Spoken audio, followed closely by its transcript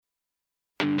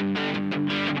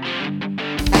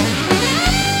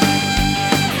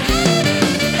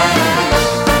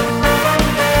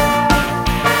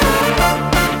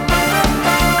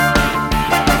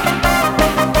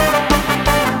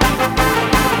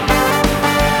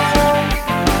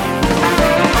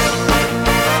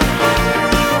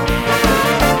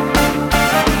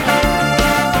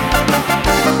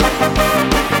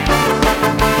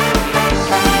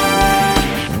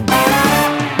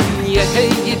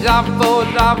ravo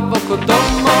ravo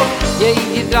kodomo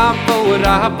Yehi ravo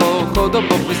ravo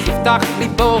kodomo V'siftach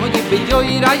libo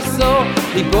yibeyoy raiso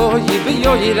Libo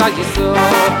yibeyoy raiso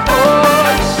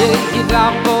Yehi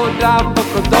ravo ravo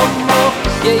kodomo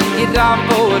Yehi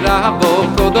ravo ravo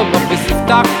kodomo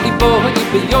V'siftach libo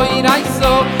yibeyoy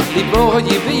raiso Libo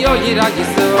yibeyoy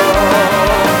raiso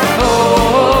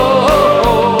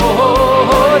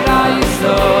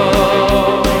raiso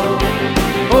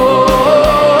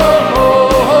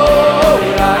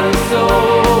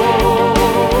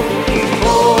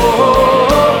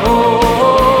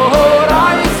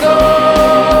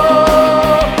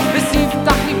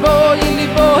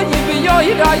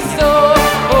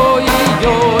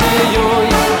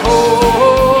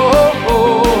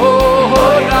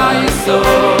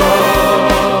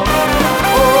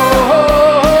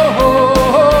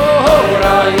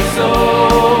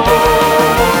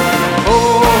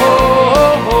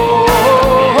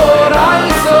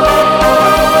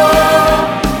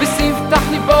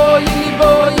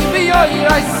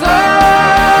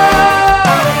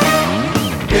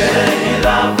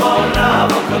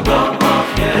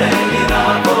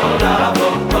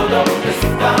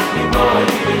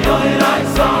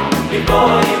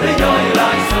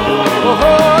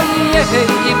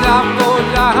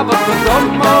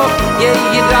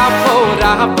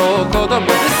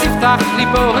V'siftach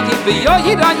libo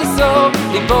yibeyoy raiso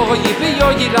Libo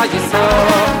yibeyoy raiso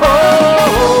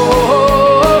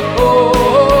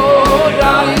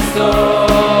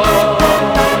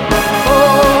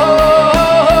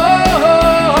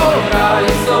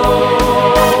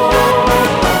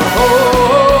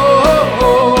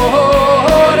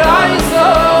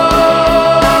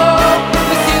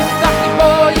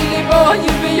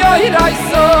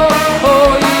raiso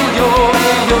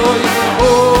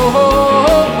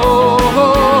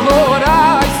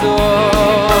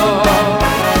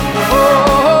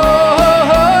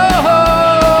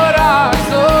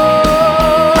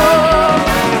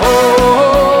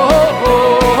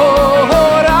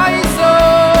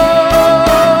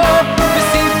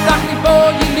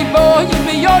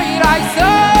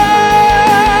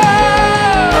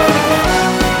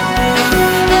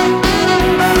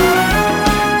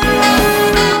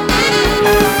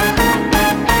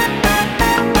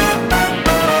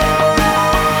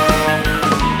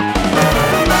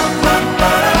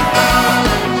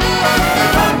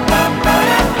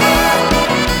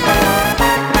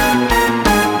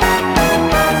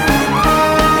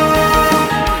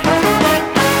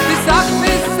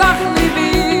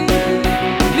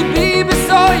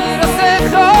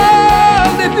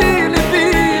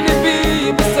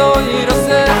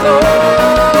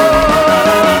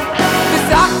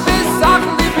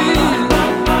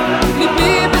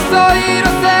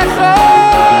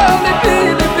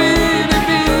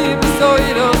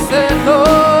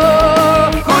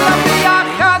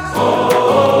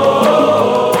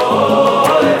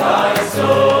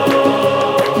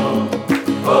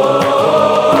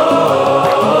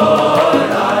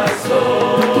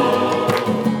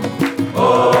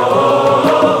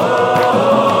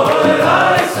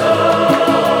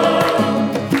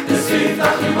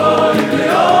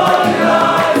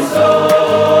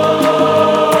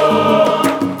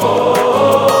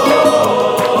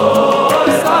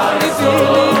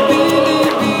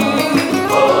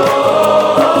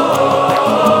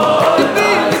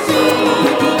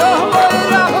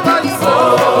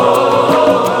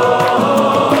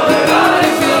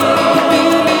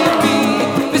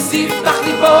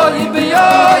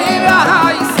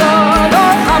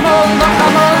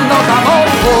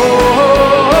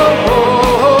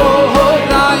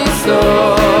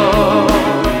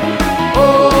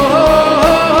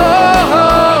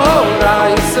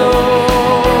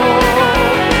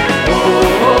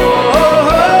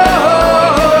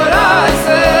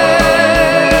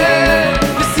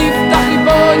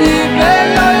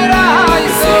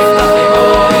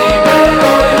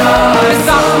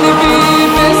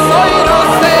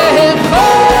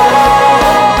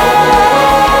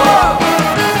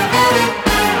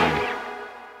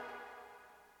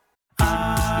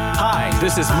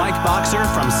This is Mike Boxer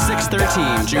from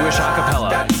 613 Jewish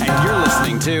Acapella, and you're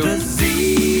listening to The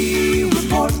Z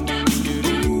Report.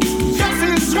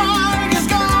 Jesse Swag is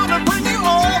gonna bring you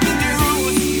all the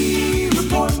news. Z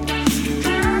Report.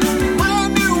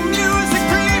 Brand new music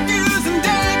previews and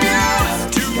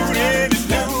debuts. Tune in at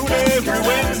noon every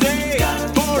Wednesday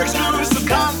for exclusive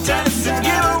contests and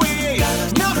giveaways.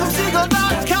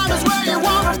 NachumSegal.com is where you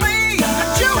wanna be. A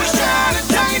Jewish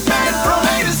entertainment from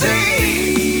A to Z.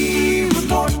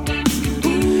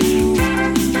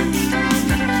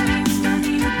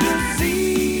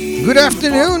 See Good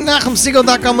afternoon,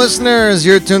 NachumSegal.com listeners.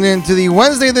 You're tuned in to the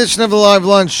Wednesday edition of the Live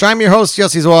Lunch. I'm your host,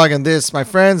 Yossi Zwag, and this, my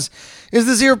friends, is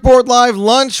the Z Report Live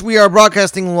Lunch. We are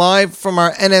broadcasting live from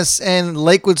our NSN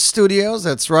Lakewood studios.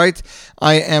 That's right.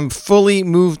 I am fully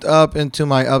moved up into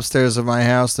my upstairs of my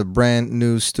house. The brand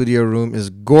new studio room is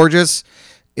gorgeous.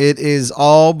 It is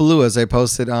all blue, as I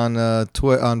posted on on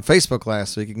Facebook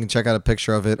last week. You can check out a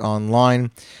picture of it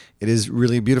online. It is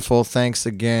really beautiful. Thanks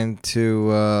again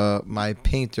to my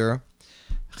painter,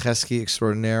 Chesky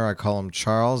Extraordinaire. I call him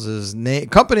Charles. His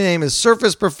company name is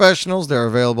Surface Professionals. They're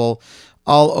available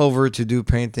all over to do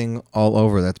painting all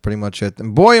over. That's pretty much it.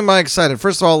 And boy, am I excited.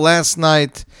 First of all, last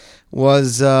night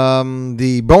was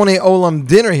the Bonei Olam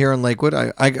dinner here in Lakewood.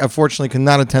 I unfortunately could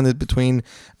not attend it between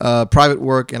private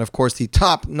work and, of course, the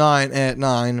top 9 at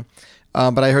 9.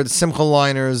 But I heard Simcha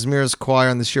Liner's Mir's Choir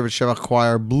and the Shir Shevach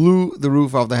Choir blew the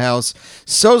roof off the house.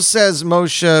 So says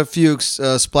Moshe Fuchs,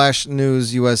 Splash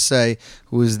News USA,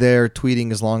 who was there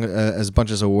tweeting as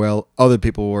much as other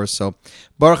people were. So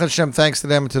Baruch Hashem, thanks to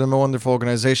them and to the wonderful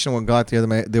organization. We're glad to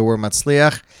hear they were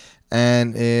Matzliach,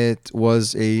 and it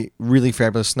was a really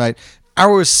fabulous night.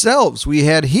 Ourselves, we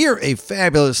had here a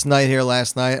fabulous night here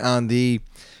last night on the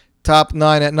top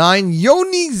 9 at 9.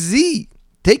 Yoni Z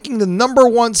taking the number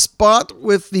 1 spot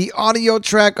with the audio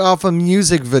track off a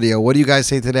music video. What do you guys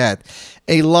say to that?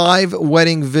 A live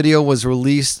wedding video was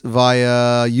released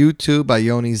via YouTube by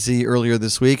Yoni Z earlier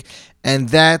this week, and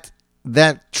that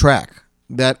track,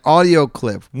 that audio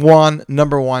clip,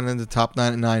 number 1 in the top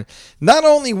 9 at 9. Not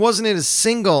only wasn't it a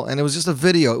single and it was just a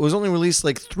video, it was only released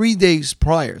like 3 days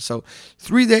prior. So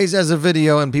 3 days as a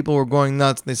video, and people were going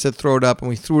nuts. And they said throw it up, and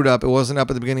we threw it up. It wasn't up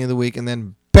at the beginning of the week, and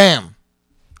then bam!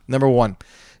 Number 1.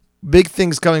 Big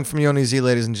things coming from Yoni Z,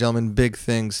 ladies and gentlemen. Big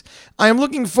things. I am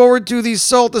looking forward to the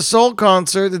Soul to Soul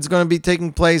concert. It's going to be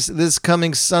taking place this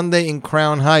coming Sunday in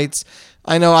Crown Heights.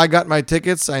 I know I got my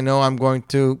tickets. I know I'm going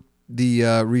to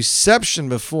the reception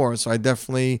before, so I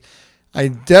definitely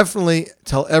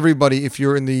tell everybody, if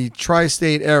you're in the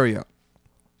tri-state area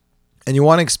and you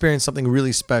want to experience something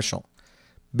really special,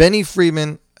 Benny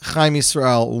Friedman, Chaim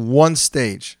Yisrael, one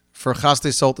stage for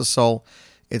Chaste Soul to Soul.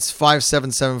 It's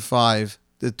 5775,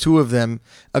 the two of them,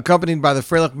 accompanied by the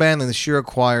Freilich Band and the Shira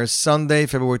Choir, Sunday,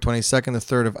 February 22nd, the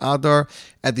 3rd of Adar,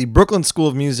 at the Brooklyn School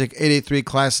of Music, 883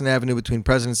 Classen Avenue between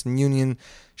Presidents and Union,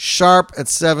 sharp at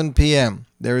 7 p.m.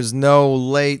 There is no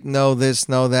late, no this,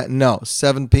 no that, no.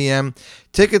 7 p.m.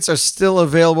 Tickets are still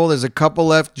available. There's a couple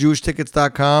left,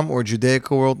 JewishTickets.com or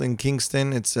Judaica World in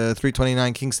Kingston. It's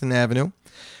 329 Kingston Avenue.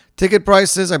 Ticket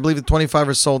prices, I believe the 25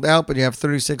 are sold out, but you have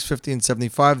 36, 50, and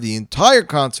 75. The entire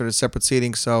concert is separate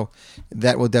seating, so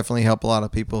that will definitely help a lot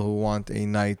of people who want a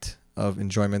night of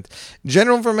enjoyment.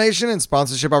 General information and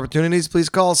sponsorship opportunities, please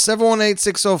call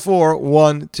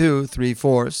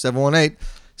 718-604-1234,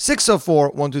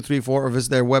 718-604-1234, or visit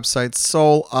their website,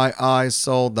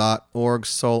 souliisoul.org,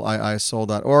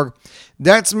 souliisoul.org.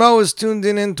 That's Mo is tuned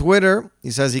in Twitter. He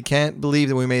says he can't believe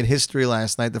that we made history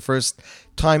last night. The first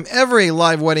time ever a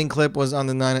live wedding clip was on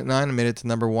the 9 at 9 and made it to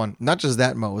number 1. Not just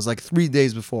that, Mo. It was like 3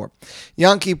 days before.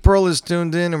 Yankee Pearl is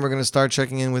tuned in, and we're going to start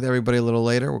checking in with everybody a little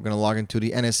later. We're going to log into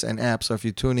the NSN app, so if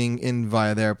you're tuning in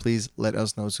via there, please let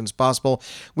us know as soon as possible.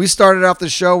 We started off the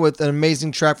show with an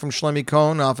amazing track from Shlomi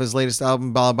Cohen off his latest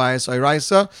album, Balabayas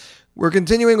Oiraisa. We're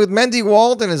continuing with Mendy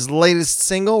Wald and his latest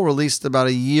single, released about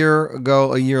a year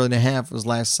ago, a year and a half, it was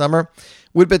last summer,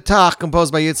 with Betach,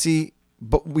 composed by Yitzi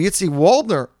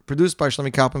Waldner, produced by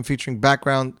Shlomi Kaufman, featuring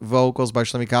background vocals by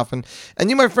Shlomi Kaufman. And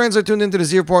you, my friends, are tuned into the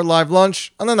Z Report Live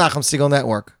Lunch on the Nachum Segal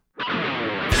Network.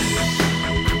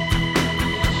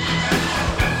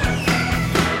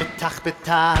 Betach,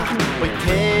 betach,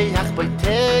 boiteach,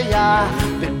 boiteach,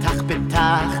 betach,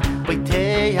 betach,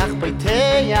 boiteach,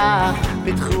 boiteach,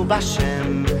 betchu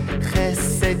b'Hashem,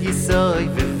 chesed yisoy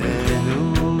v'venu.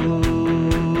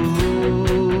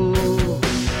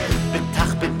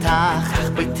 Betach, betach,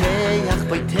 boiteach,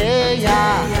 boiteach,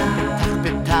 betach,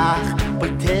 betach,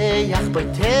 boiteach,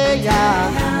 boiteach,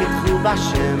 betchu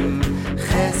b'Hashem,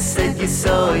 chesed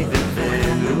yisoy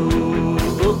v'venu.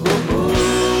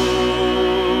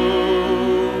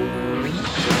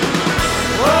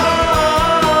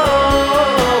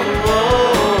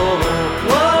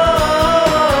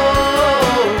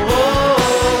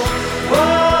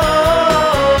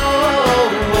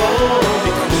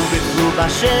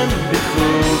 Hashem,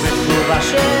 B'chu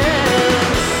Hashem.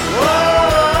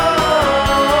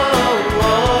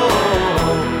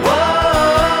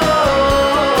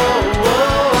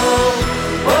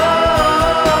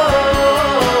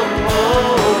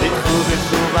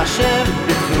 B'chu Hashem,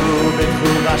 B'chu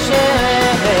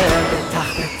Hashem.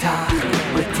 Betach, betach,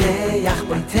 boiteach,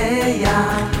 boiteach,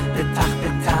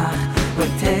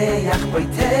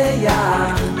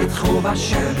 פויתיה בתחום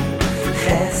השם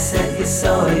חסד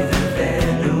יסוי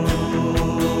ובנו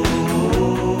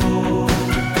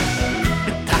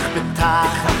בתח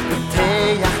בתח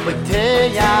בתח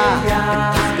בתח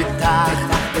בתח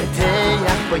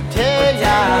בתח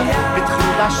בתח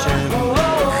בתחום השם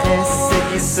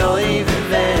חסד יסוי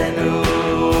ובנו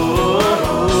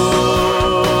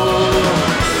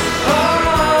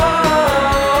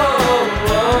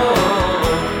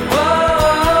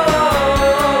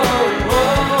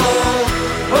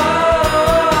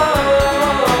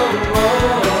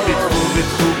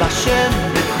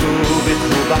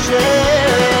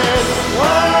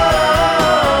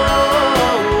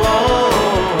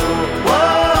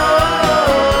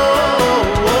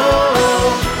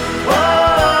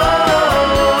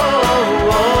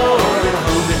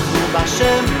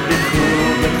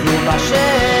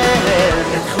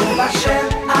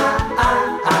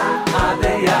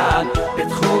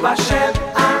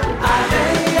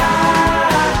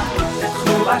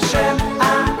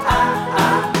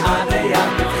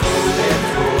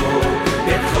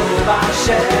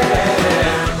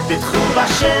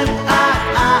Hashem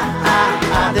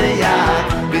Adeya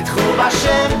Bitchu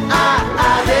Hashem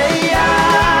Adeya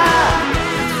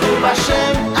Bitchu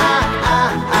Hashem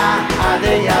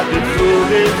Adeya Bitchu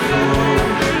Hashem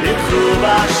Bitchu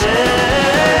Hashem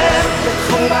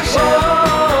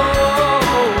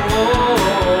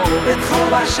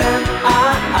Bitchu Hashem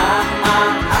Adeya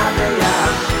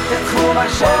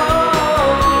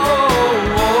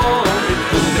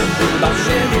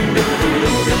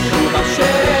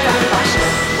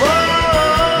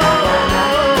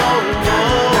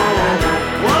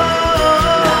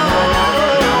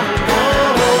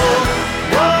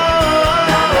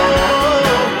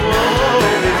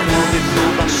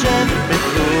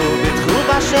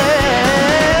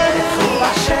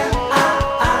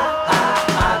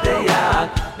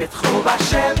Bitchu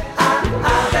Hashem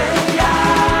Bitchu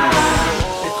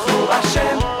Hashem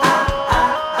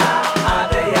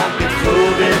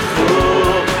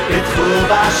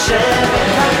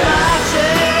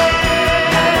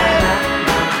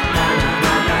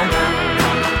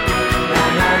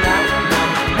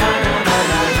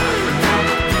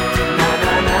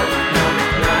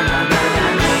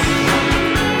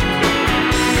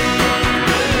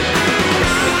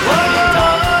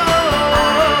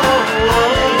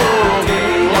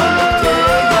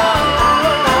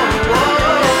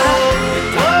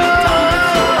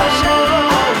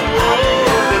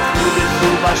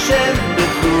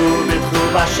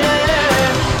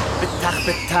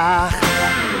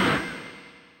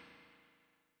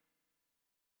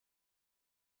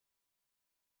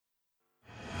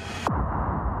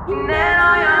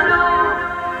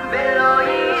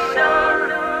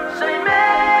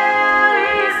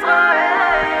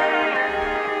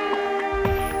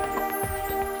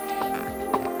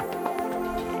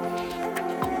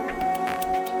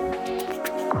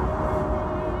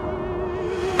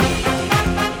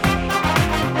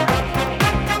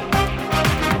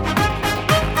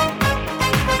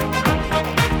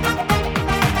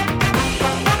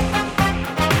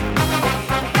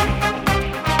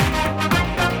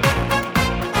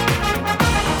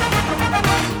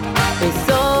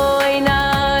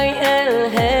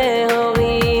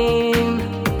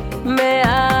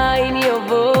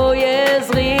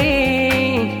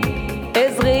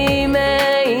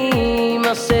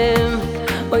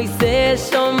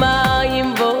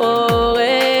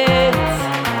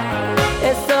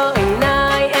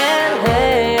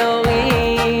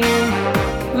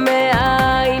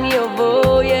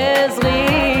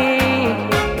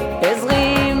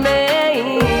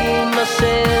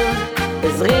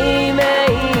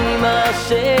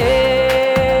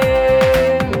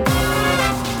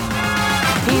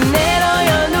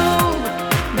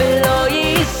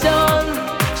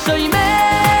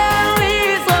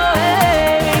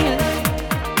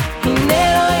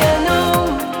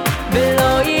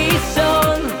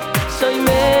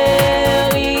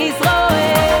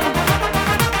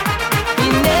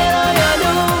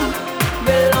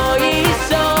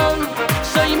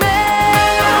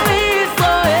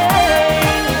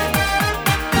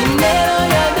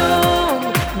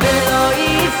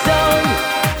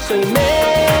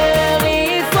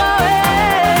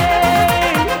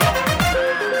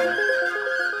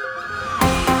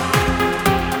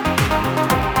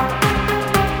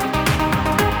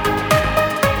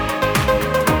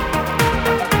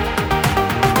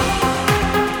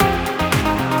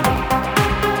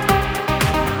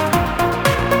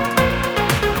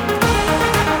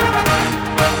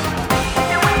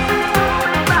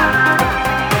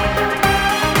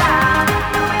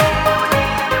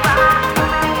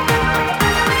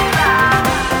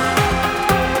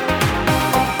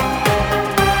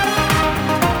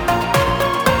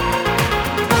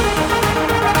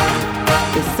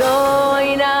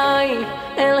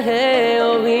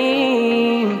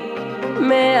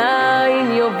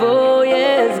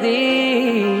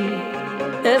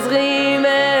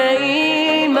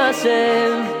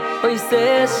Hashem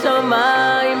oise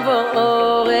shamayim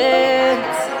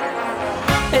v'oretz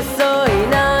Eso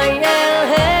inay el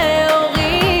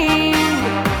heorim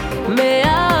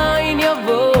Me'ayin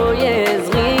yavo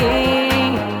Ezri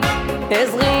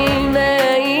Ezri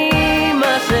me'im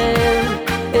Hashem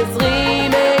Ezri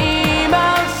me'im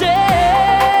Hashem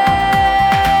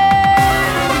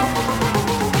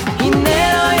Hine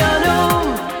lo yanum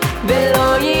ve'lo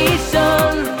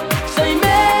yishon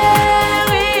Shomer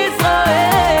Yisrael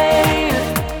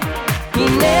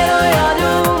Hine lo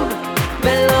yanum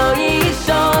ve'lo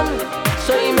yishon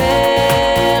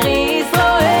Shomer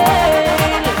Yisrael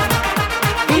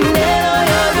Hine lo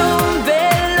yanum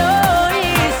ve'lo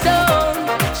yishon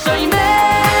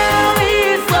Shomer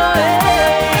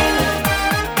Yisrael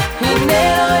Hine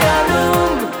lo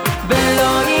yanum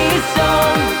ve'lo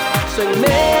yishon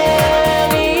Shomer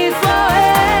Yisrael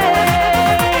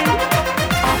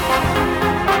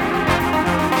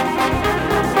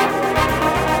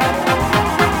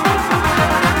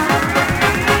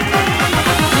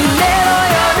Dinero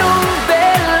yanum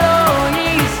velo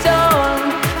yishon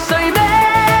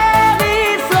Shomer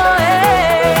Yisrael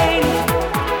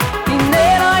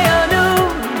Dinero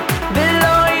yanum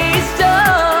velo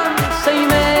yishon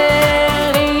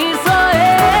Shomer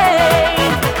Yisrael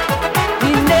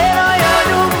Dinero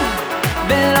yanum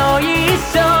velo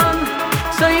yishon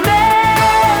Shomer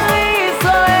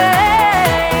Yisrael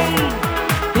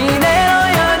Dinero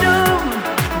yanum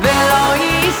velo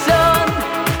yishon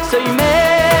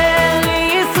Shomer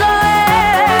Yisrael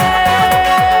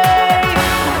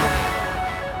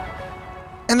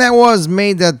And that was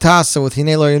Made That Tassa with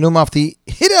Hinei Lo Yanum off the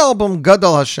hit album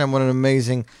Gadol Hashem. What an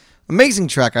amazing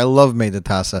track. I love Made That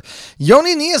Tassa.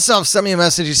 Yoni Niasov sent me a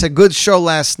message. He said, good show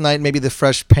last night. Maybe the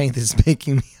fresh paint is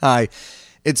making me high.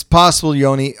 It's possible,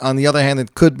 Yoni. On the other hand,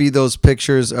 it could be those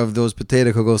pictures of those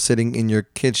potato kugels sitting in your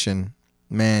kitchen.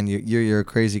 Man, you're a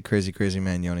crazy, crazy, crazy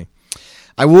man, Yoni.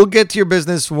 I will get to your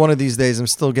business one of these days. I'm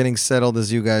still getting settled,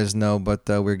 as you guys know, but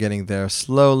we're getting there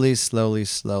slowly, slowly,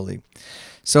 slowly.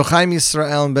 So Chaim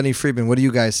Yisrael and Benny Friedman, what do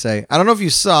you guys say? I don't know if you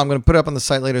saw. I'm going to put it up on the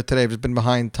site later today. I've just been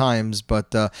behind times.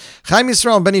 But Chaim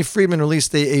Yisrael and Benny Friedman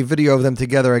released a video of them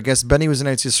together. I guess Benny was in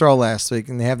Eretz Yisrael last week,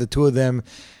 and they have the two of them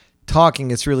talking.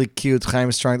 It's really cute. Chaim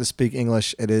is trying to speak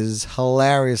English. It is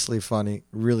hilariously funny.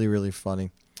 Really, really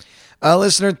funny.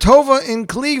 Listener Tova in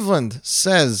Cleveland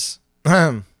says,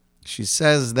 she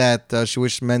says that she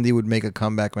wished Mendy would make a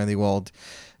comeback, Mendy Wald.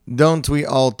 Don't we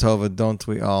all, Tova? Don't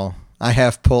we all? I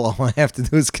have pull. All I have to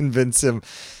do is convince him.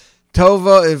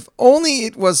 Tova, if only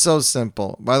it was so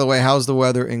simple. By the way, how's the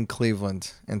weather in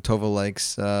Cleveland? And Tova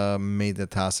likes Made the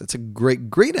Tassa. It's a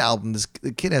great album.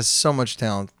 The kid has so much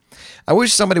talent. I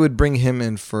wish somebody would bring him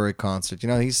in for a concert. You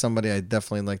know, he's somebody I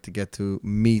definitely like to get to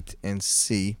meet and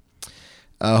see.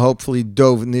 Hopefully,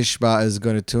 Dov Nishba is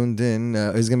going to tune in.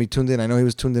 He's going to be tuned in. I know he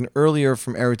was tuned in earlier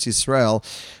from Eretz Yisrael.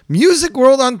 Music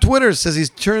World on Twitter says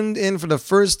he's tuned in for the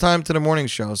first time to the morning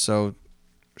show. So,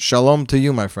 shalom to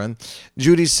you, my friend.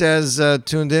 Judy says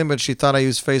tuned in, but she thought I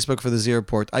used Facebook for the Z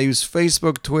Report. I use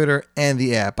Facebook, Twitter, and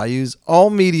the app. I use all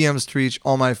mediums to reach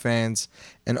all my fans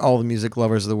and all the music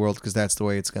lovers of the world, because that's the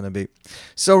way it's going to be.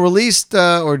 So released,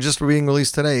 or just being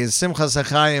released today, is Simchas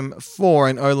HaChaim 4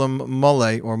 and Olam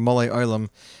Mole, or Mole Olam.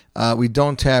 We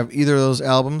don't have either of those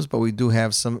albums, but we do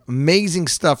have some amazing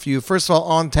stuff for you. First of all,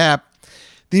 on tap,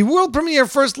 the world premiere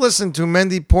first listen to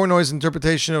Mendy Pornoy's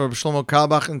interpretation of Shlomo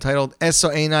Kalbach entitled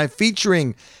Eso Einai,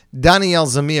 featuring Daniel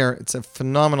Zamir. It's a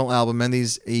phenomenal album.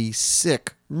 Mendy's a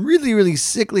really, really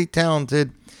sickly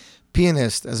talented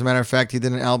pianist. As a matter of fact, he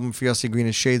did an album for Yossi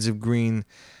Green, Shades of Green.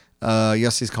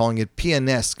 Yossi's calling it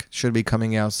Pianesque. Should be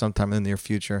coming out sometime in the near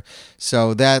future.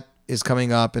 So that is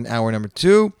coming up in hour number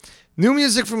 2. New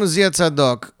music from Uzziah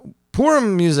Tzadok.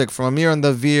 Purim music from Amir and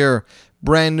Davir.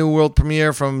 Brand new world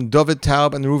premiere from David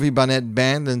Taub and the Ruvi Banet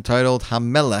Band entitled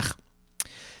Hamelech.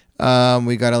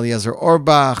 We got Eliezer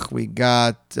Orbach. We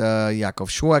got Yaakov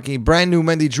Shweki. Brand new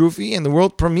Mendy Drufi. And the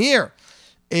world premiere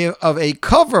of a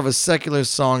cover of a secular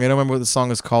song. I don't remember what the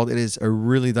song is called. It is a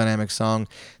really dynamic song.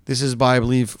 This is by, I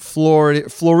believe,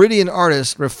 Floridian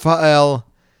artist Rafael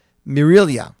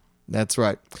Mirilia. That's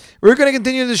right. We're going to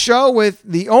continue the show with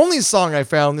the only song I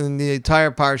found in the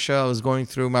entire Parsha. I was going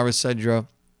through Marasedra,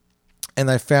 and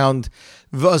I found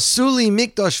V'asuli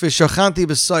Mikdosh V'shochanti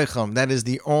B'soicham. That is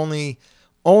the only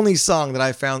song that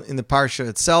I found in the Parsha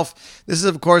itself. This is,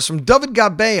 of course, from David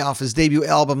Gabay off his debut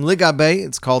album, Ligabay.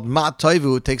 It's called Ma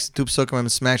Toivu. It takes the two psukim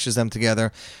and smashes them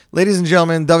together. Ladies and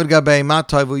gentlemen, David Gabay, Ma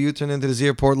Toivu. You tune into the Z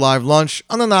Report Live Lunch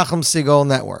on the Nachum Segal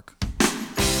Network.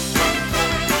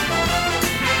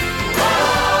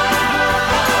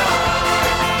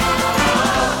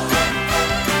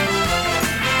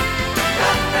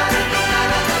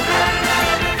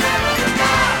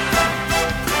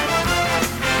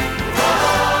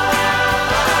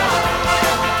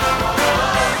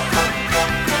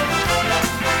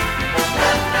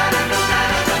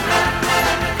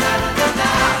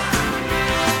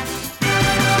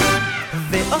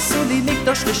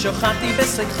 ושוכנתי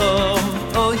בסייחום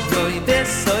אוי אוי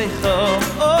בסייחום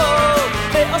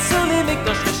ועשו לי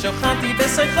מקדוש ושוכנתי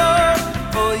בסייחום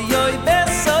אוי אוי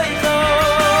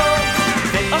בסייחום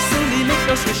ועשו לי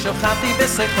מקדוש ושוכנתי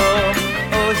בסייחום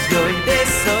אוי אוי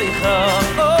בסייחום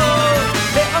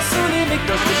ועשו לי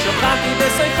מקדוש ושוכנתי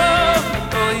בסייחום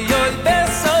אוי אוי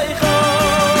בסייחום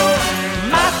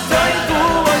מה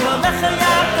תויבו אוי הולך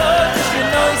יעקב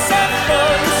ושכנוי ספו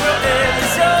ישראל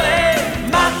ישראל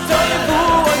מה תויבו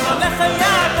אוי הולך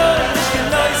יעקב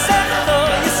ושכנוי ספו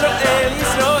ישראל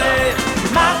ישראל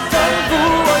מה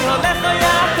תויבו אוי הולך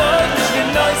יעקב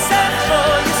ושכנוי ספו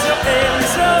ישראל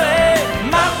ישראל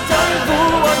מה תויבו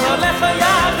אוי הולך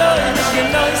יעקב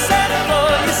ושכנוי ספו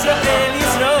ישראל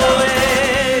ישראל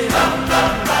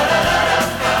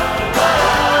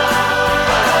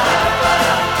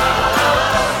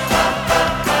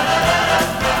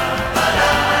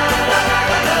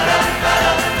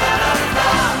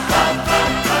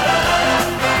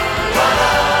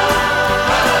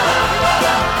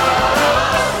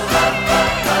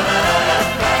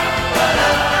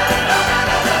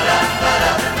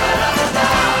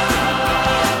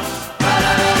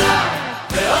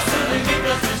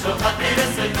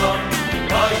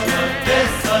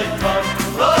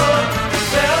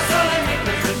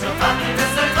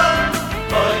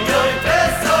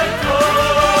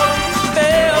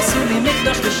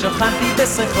שוכנתי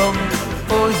בסייחום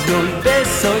אוי אוי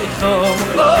בסייחום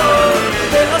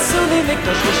ועשו לי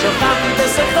מקדוש ושוכנתי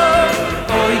בסייחום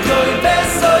אוי אוי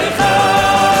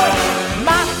בסייחום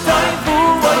מה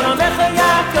תויבו אוי הולך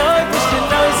יעקב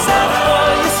ושכנוי ספו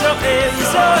ישראל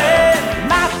ישראל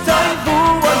מה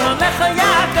תויבו אוי הולך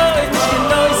יעקב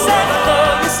ושכנוי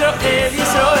ספו ישראל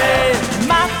ישראל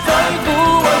מה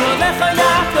תויבו אוי הולך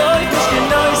יעקב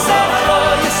ושכנוי ספו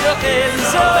ישראל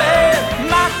ישראל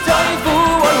מה תויבו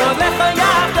הולך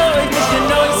יעקב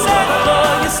ושכנוי ספו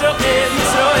ישראל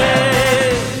ישראל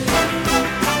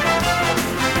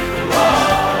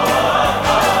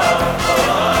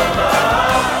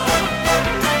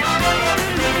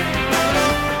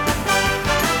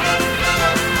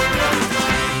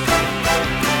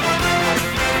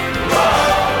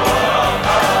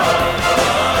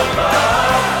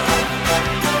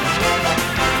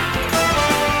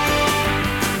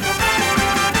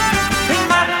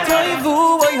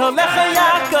הולך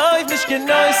יעקב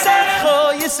משכנוי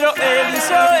ספו ישראל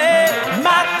ישראל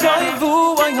מה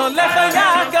תויבו אוי הולך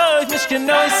יעקב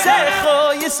משכנוי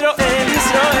ספו ישראל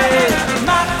ישראל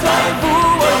מה תויבו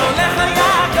אוי הולך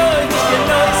יעקב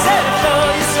משכנוי ספו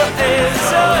ישראל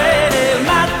ישראל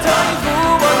מה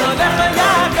תויבו אוי הולך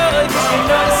יעקב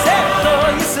משכנוי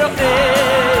ספו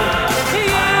ישראל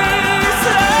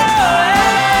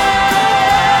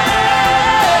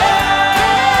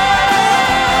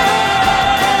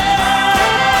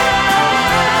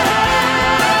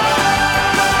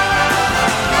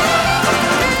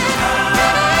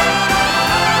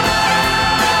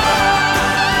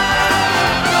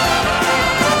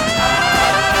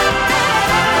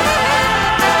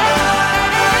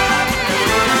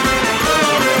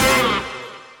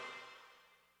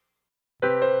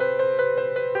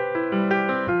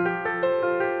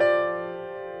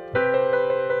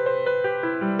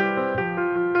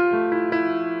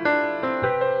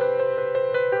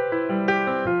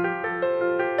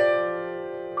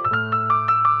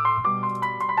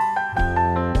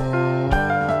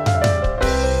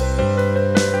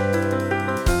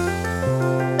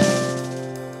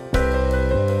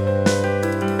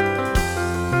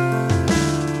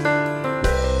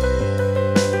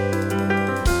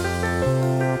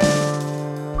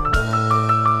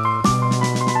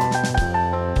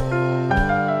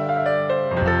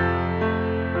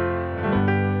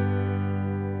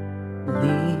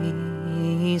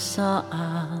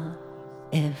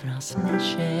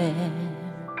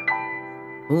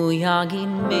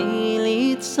Uyagin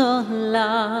melit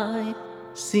solai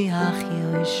siach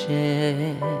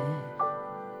yoshe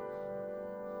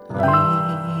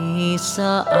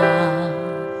Lisa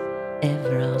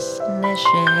evras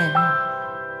neshe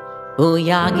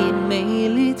Uyagin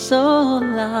melit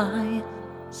solai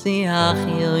siach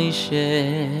yoshe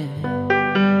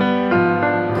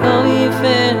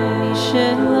Koifer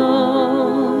misheloi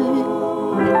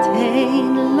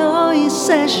etein loi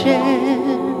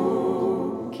sesher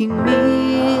Ki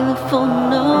mil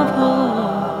fonovo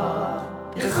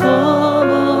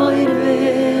Bechoy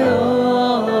ve'oy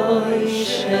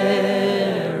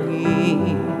sheri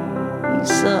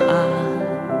Isa'a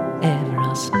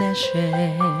evras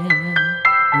nesher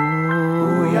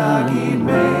Uyagi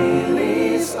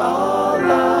meilis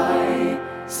olai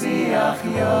Siach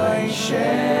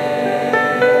yoysher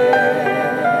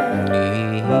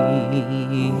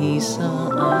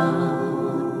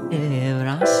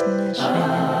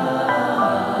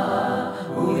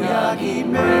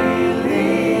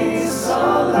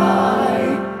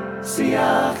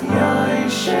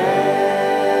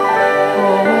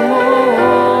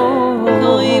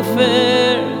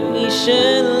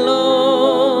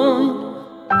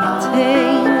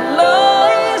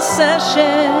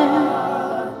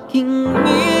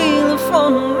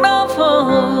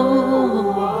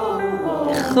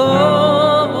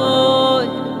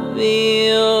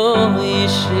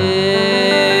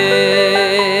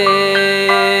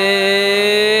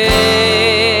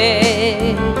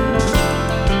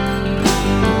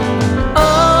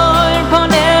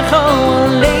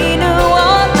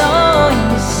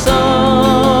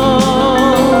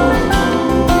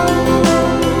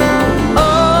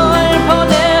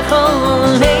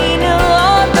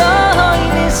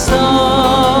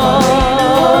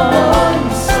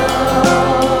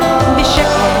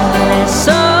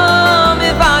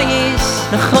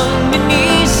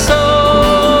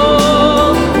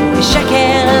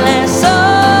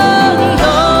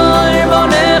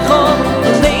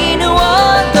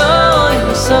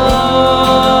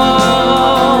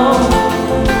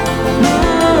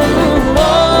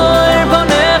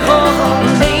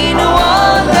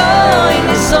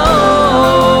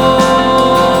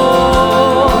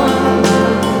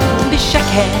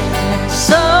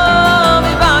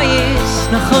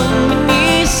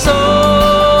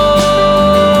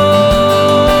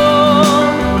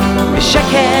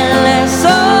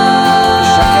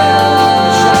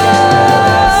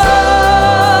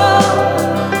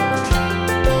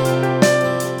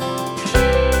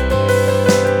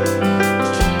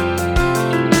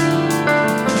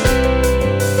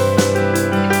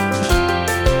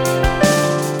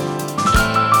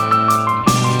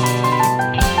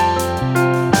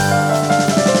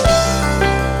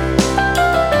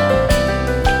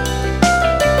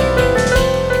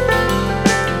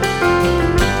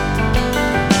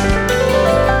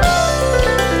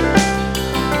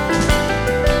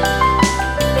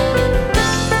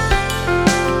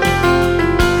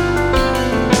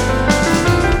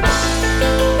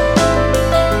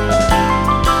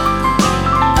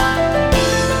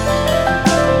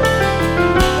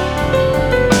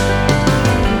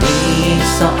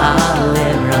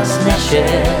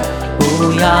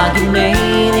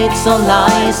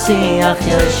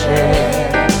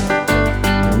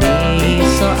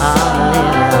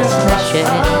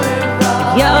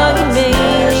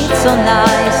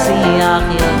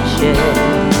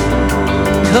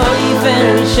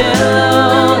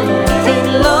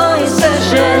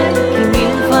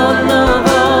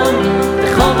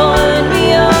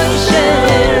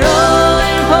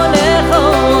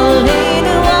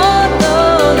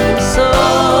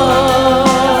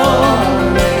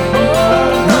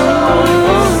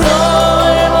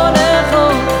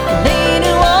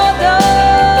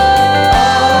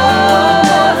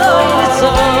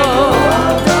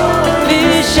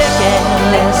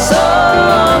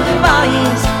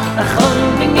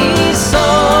So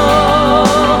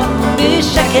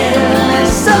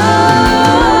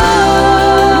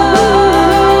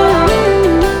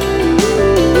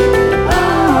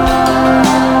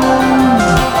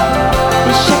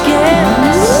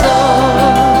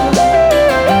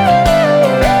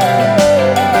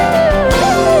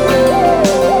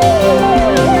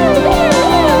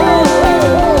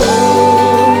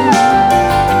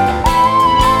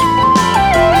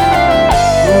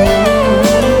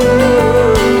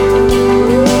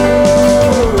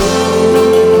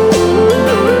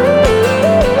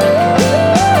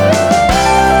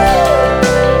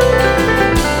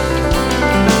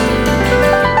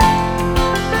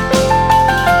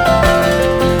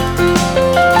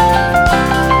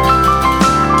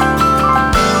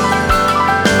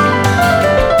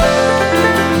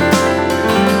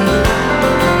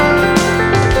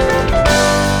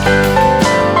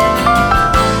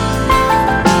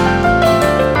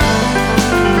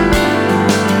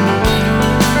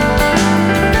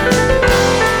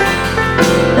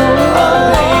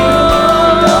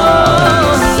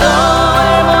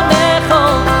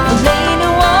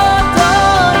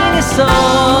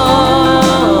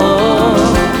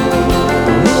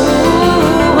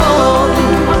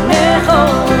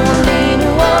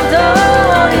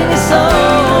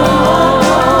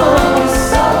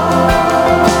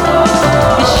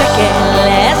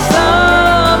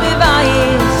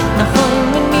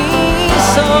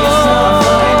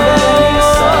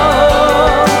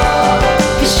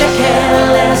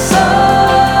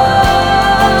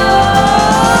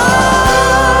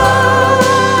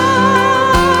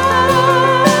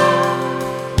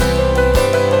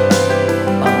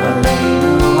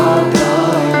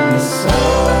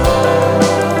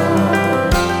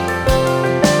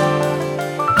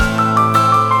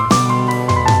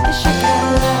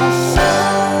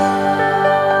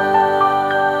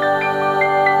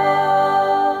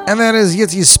is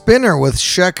Yitzi Spinner with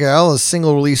Shekel, a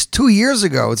single released 2 years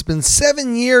ago. It's been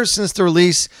 7 years since the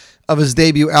release of his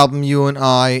debut album, You and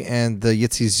I, and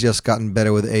Yitzi's just gotten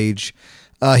better with age.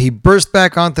 He burst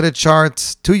back onto the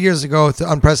charts 2 years ago with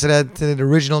the unprecedented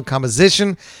original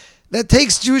composition that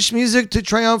takes Jewish music to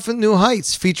triumphant new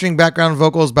heights, featuring background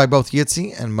vocals by both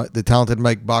Yitzi and the talented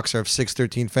Mike Boxer of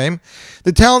 613 fame,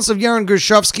 the talents of Yaron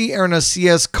Gershovsky, Aaron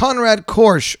C.S., Conrad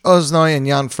Korsh, Oznoi, and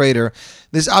Jan Frater.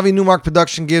 This Avi Newmark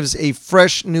production gives a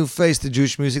fresh new face to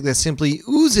Jewish music that simply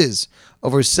oozes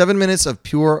over 7 minutes of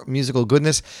pure musical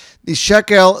goodness. The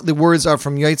Shekel, the words are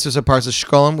from Yitzhak Parsa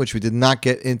Shkolem, which we did not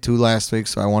get into last week,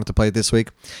 so I wanted to play it this week.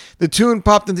 The tune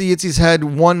popped into Yitzi's head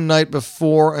one night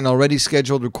before an already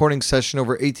scheduled recording session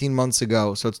over 18 months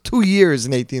ago. So it's 2 years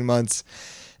and 18 months.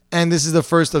 And this is the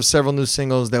first of several new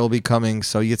singles that will be coming.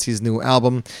 So Yitzi's new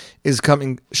album is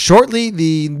coming shortly.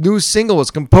 The new single was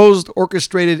composed,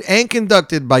 orchestrated, and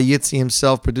conducted by Yitzi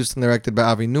himself, produced and directed by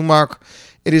Avi Newmark.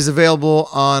 It is available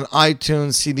on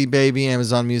iTunes, CD Baby,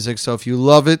 Amazon Music. So if you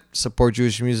love it, support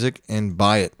Jewish music and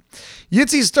buy it.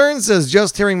 Yitzi Stern says,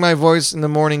 just hearing my voice in the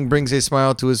morning brings a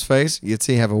smile to his face.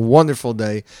 Yitzi, have a wonderful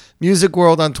day. Music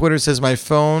World on Twitter says, my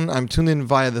phone. I'm tuned in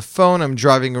via the phone. I'm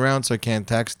driving around, so I can't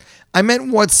text. I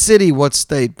meant what city, what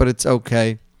state, but it's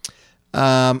okay.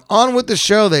 On with the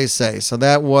show, they say. So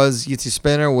that was Yitzi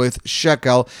Spinner with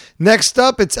Shekel. Next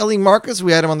up, it's Eli Marcus.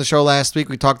 We had him on the show last week.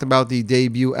 We talked about the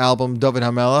debut album, David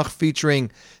HaMelech, featuring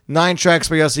 9 tracks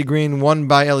by Yossi Green, 1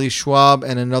 by Eli Schwab,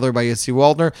 and another by Yitzi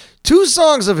Waldner. 2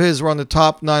 songs of his were on the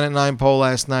Top 9 at 9 poll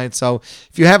last night. So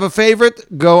if you have a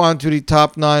favorite, go onto the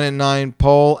Top 9 at 9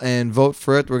 poll and vote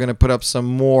for it. We're going to put up some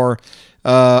more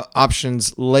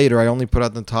options later. I only put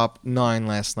out the top 9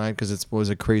 last night because it was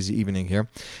a crazy evening here.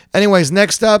 Anyways,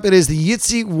 next up, it is the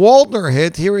Yitzi Waldner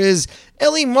hit. Here is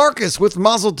Eli Marcus with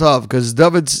Mazel Tov, because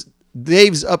Dave's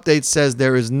update says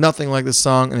there is nothing like the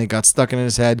song, and it got stuck in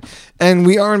his head. And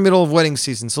we are in the middle of wedding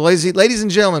season. So, ladies and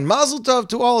gentlemen, Mazel Tov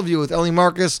to all of you with Eli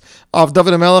Marcus of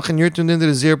David HaMelech, and you're tuned into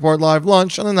the Z Report Live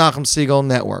Lunch on the Nachum Segal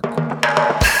Network.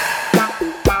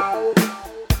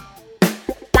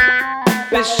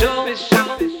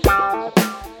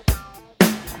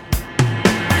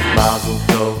 Mazel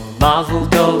tov, mazel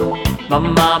tov,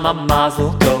 mama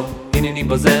mazel tov. Hineni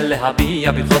bozel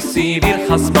lehabiya b'chossi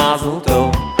birchas mazel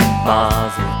tov.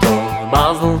 Mazel tov,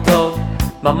 mazel tov,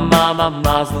 mama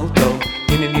mazel tov.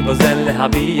 Hineni bozel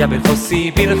lehabiya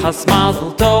b'chossi birchas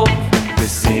mazel tov.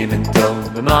 B'simen tov,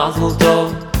 b'mazel tov,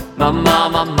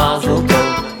 mama mazel tov.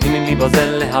 Hineni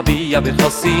bozel lehabiya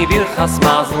b'chossi birchas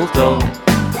mazel tov.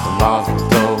 Mazel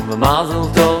tov, mazel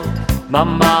tov,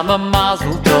 mama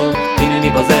mazel tov. Hineni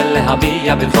bozel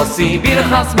lehabiya b'chossi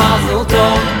birchas mazel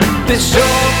tov.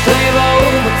 B'shov teva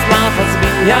u'mutzlach az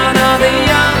binyan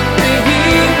adiyah,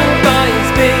 v'hivu bayis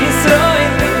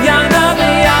b'Yisrael binyan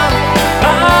adiyah.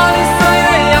 Al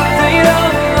Yisrael yatiro,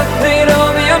 yatiro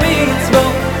v'yamitzvo,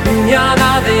 binyan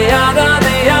adiyah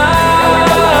adiyah.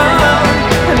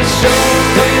 B'shov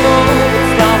teva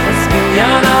u'mutzlach az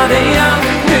binyan adiyah,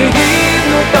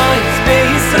 v'hivu bayis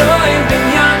b'Yisrael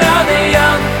binyan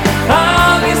adiyah.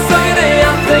 Al Yisrael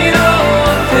yatiro,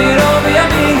 yatiro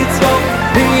v'yamitzvo,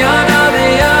 binyan adiyah.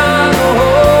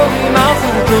 Oh,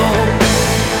 mazel tov,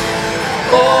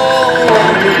 oh,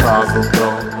 mazel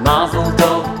tov, mazel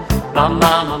tov,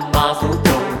 mama mazel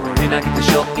tov. Ina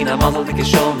kitashok, ina mazel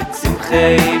tikashok, mit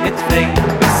simchei, mit frei,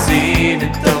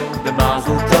 b'simen tov,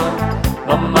 b'mazel tov,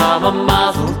 mama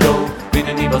mazel tov.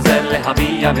 Hineni bozel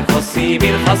lehabiya b'chossi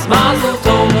birchas mazel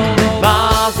tov.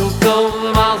 Mazel tov,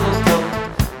 mazel tov,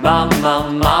 mama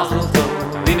mazel tov.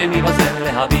 Hineni bozel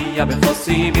lehabiya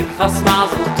b'chossi birchas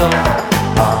mazel tov.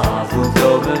 Mazel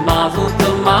tov, mazel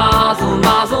tov,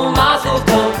 mazel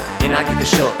tov. Ina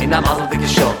kitashok, ina mazel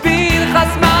tikashok,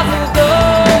 birchas mazel tov.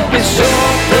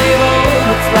 B'shov teva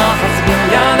u'mutzlach az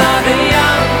binyan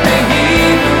adiyah,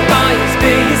 v'hivu bayis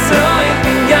b'Yisrael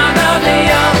binyan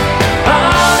adiyah.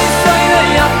 Al Yisrael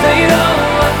yatiro,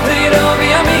 yatiro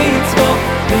v'yamitzvo,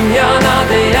 binyan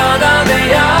adiyah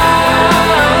adiyah.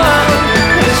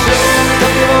 B'shov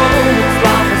teva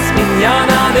u'mutzlach az binyan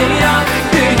adiyah,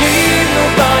 v'hivu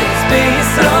bayis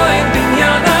b'Yisrael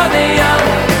binyan adiyah.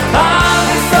 Al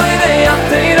Yisrael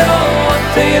yatiro,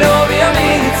 yatiro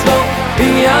v'yamitzvo,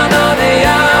 binyan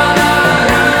adiyah.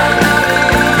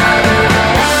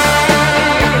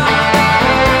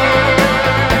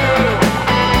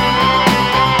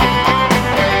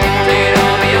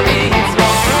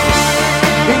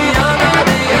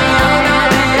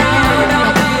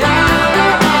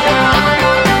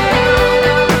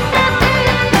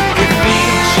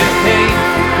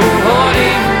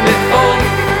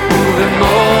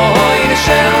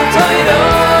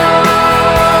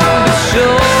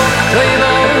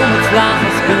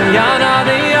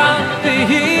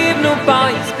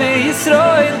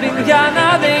 Yisroel bin Yana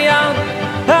Deyan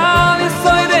Al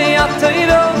Yisroel Deyan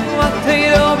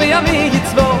Teiro B'yami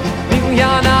Yitzvo bin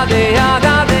Yana Deyan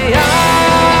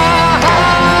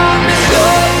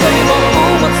Yisroel Teiro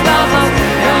U'Mutzlachas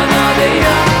Yana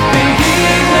Deyan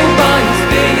B'yignu B'yis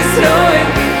B'Yisroel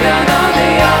bin Yana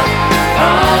Deyan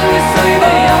Al Yisroel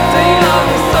Deyan Teiro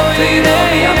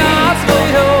B'yami Yitzvo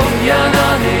Yana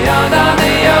Deyan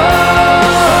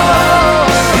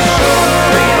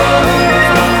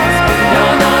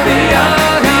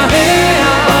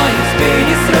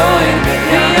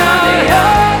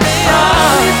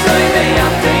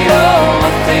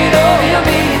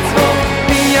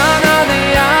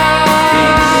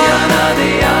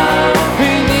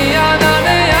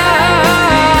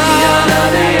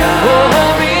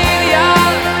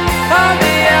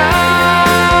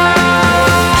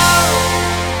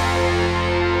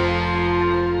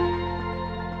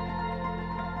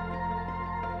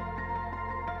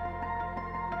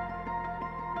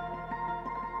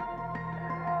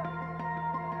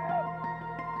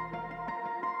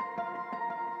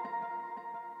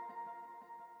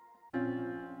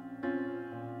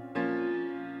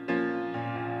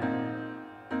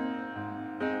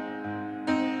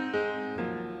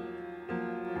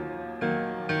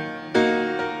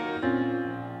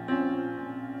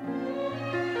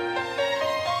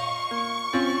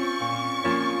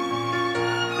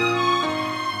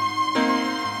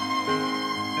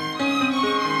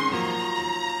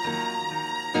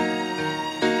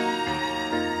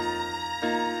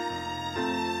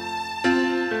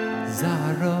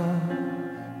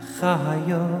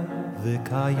Chayo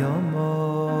v'kayomo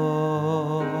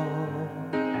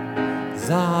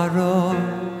Zaro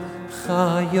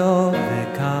Chayo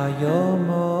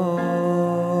v'kayomo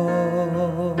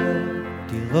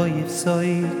Dilo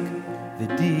yifsoik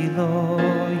v'dilo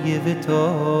yivitoil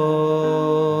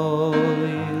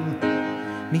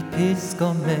Mi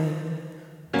piskome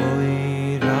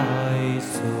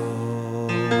oiraiso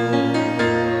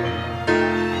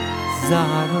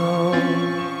Zaro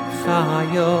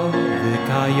Chayo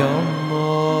v'kayomo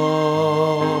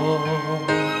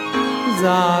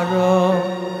Zaro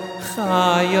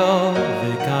Chayo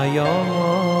v'kayomo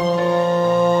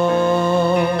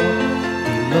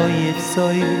Dilo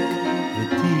yifsoik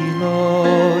v'dilo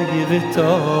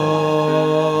yivitoy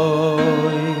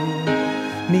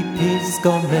Mi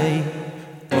pisgomei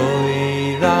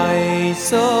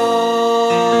oiraiso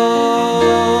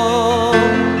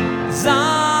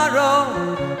Zaro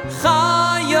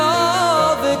Chayo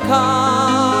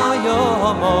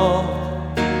v'kayomo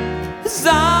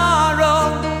Zaro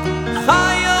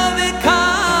Chayo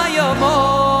v'kayomo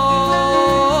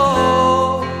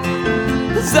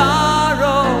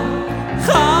Zaro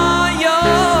Chayo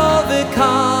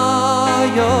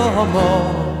v'kayomo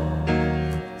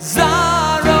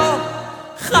Zaro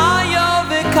Chayo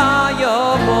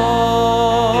v'kayomo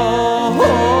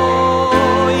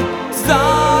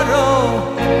Zaro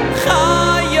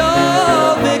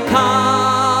Chayo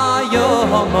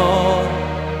v'kayomo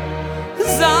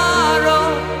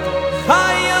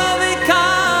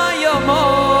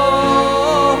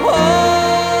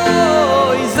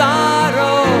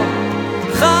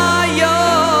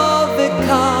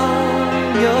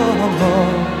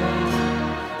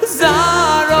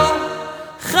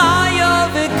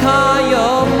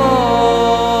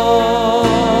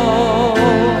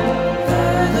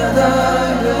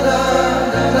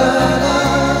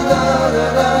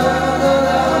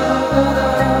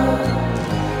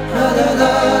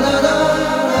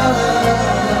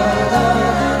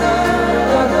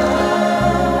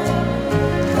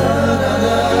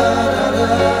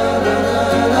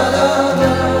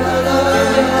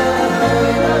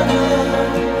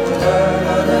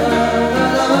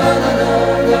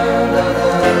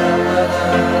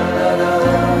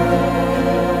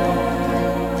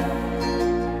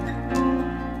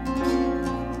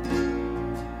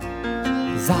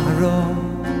Zaro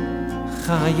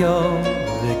Chayo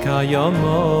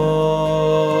v'kayomo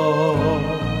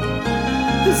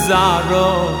Zaro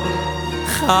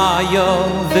Chayo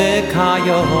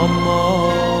v'kayomo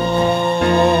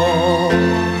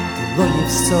Dilo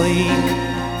yifsoik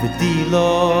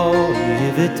v'dilo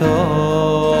yivitoy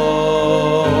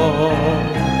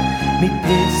Mi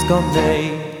pisgomei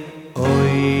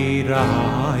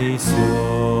oiraiso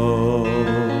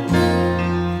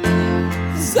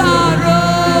Zaro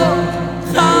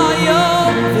Chayo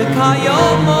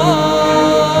v'kayomo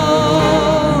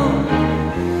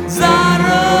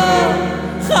Zaro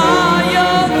Chayo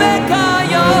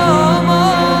v'kayomo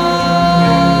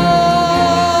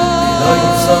Dilo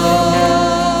yifsoik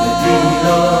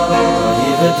v'dilo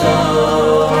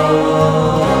yivitoy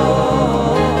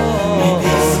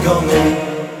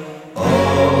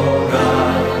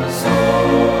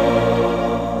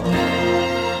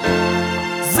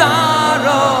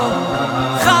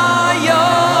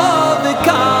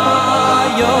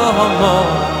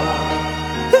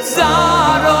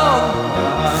Zaro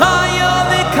Chayo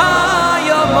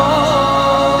v'kayomo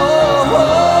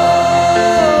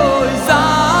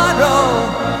Zaro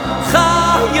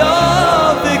Chayo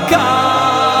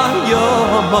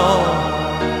v'kayomo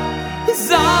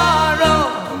Zaro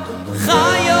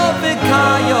Chayo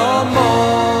v'kayomo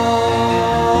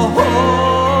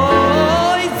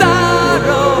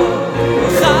Zaro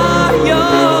Chayo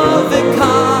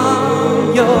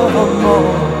v'kayomo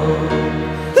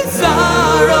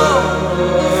Zaro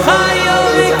Chayo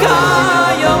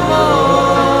v'kayomo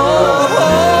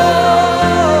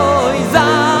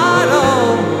Zaro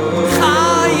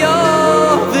Chayo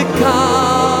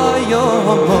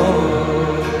v'kayomo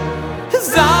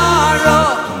Zaro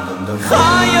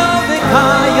Chayo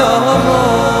v'kayomo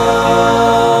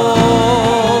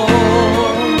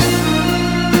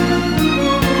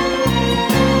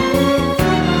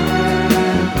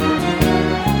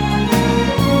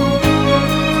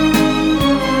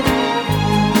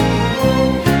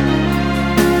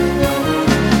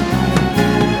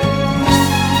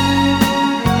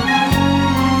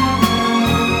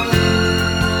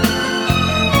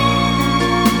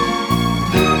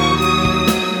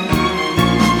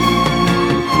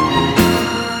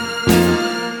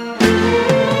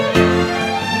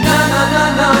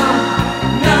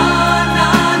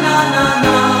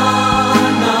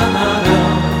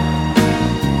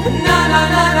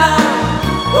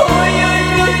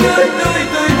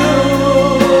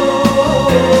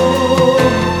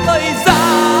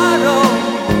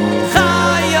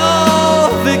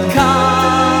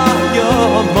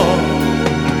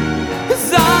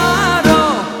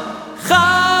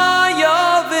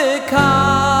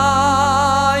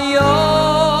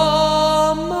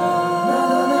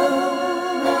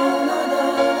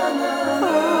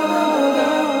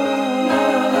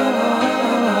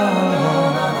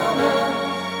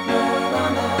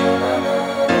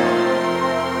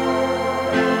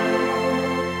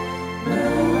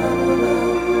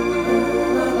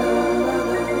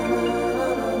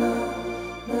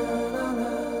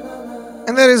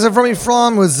And that is Avrami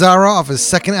Fromm with Zara off his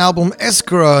second album,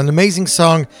 Eskra, an amazing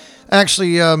song. I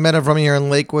actually met Avrami here in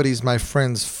Lakewood. He's my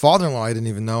friend's father-in-law. I didn't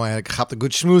even know. I had hopped a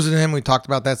good schmooze with him. We talked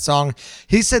about that song.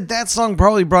 He said that song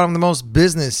probably brought him the most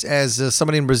business, as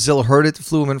somebody in Brazil heard it,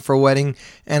 flew him in for a wedding,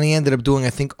 and he ended up doing, I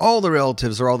think, all the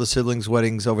relatives or all the siblings'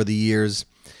 weddings over the years.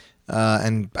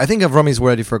 And I think Avrami's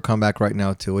ready for a comeback right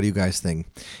now, too. What do you guys think?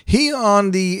 He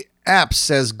on the app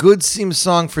says, good theme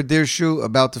song for Dirshu,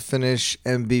 about to finish,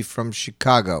 MB from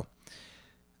Chicago.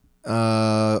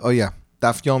 Oh yeah,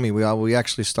 Daf Yomi. We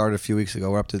actually started a few weeks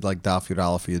ago. We're up to like Daf Yud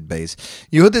Aleph Yud Beis.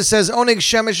 Yehuda says, Oneg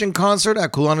Shemesh in concert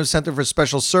at Kulanu Center for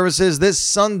Special Services this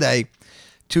Sunday,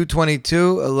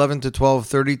 2/22, 11 to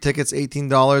 12:30. Tickets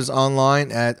 $18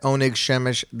 online at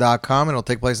onegshemesh.com, and it'll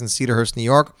take place in Cedarhurst, New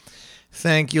York.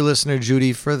 Thank you, listener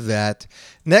Judy, for that.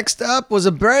 Next up was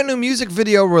a brand new music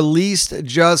video released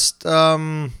just,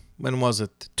 when was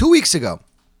it? 2 weeks ago.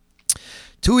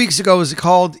 2 weeks ago. It was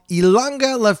called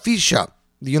Ilanga Lafisha.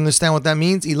 Do you understand what that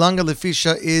means? Ilanga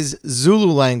Lafisha is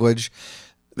Zulu language.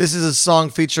 This is a song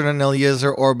featured on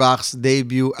Eliezer Orbach's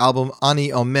debut album,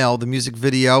 Ani Omel. The music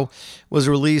video was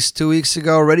released 2 weeks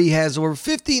ago. Already has over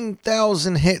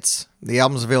 15,000 hits. The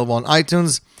album's available on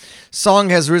iTunes. Song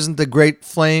has risen to great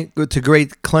claim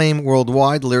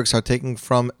worldwide. The lyrics are taken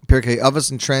from Pirkei Avos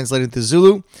and translated to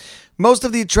Zulu. Most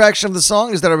of the attraction of the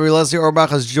song is that Eliezer Orbach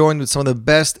has joined with some of the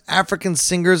best African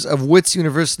singers of Wits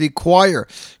University Choir,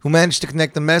 who managed to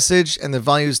connect the message and the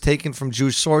values taken from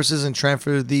Jewish sources and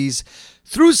transfer these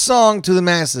through song to the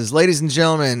masses. Ladies and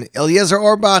gentlemen, Eliezer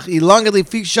Orbach, Ilanga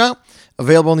Lafisha,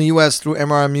 available in the U.S. through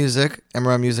MRI Music,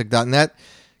 mrimusic.net.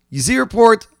 Yizir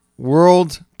Report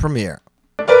World Premiere.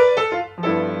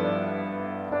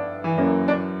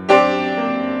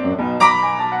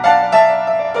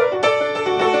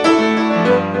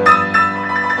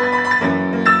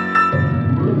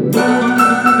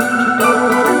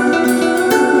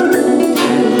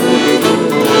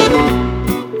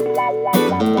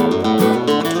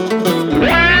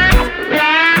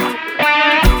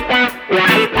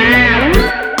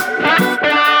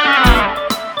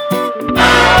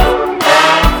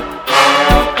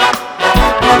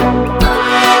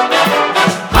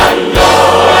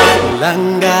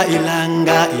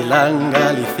 Ilanga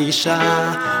Lafisha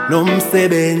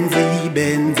nomsebenzi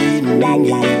benzi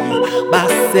mningi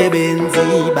basebenzi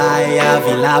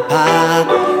bayavilapha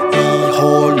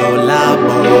iholo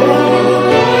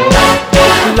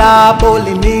labo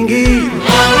liningi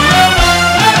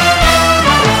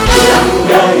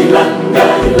Ilanga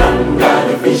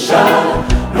Lafisha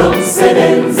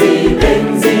nomsebenzi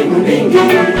benzi mningi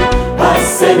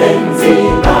basebenzi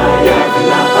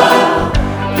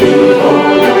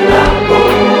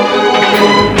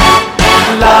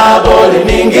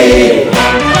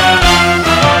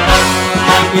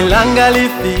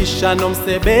fisha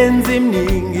nomsebenzi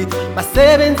mningi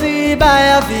basebenzi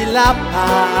bayavilapha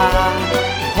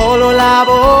holo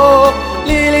labo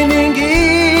liliningi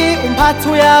umphathi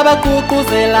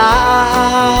uyabagqugquzela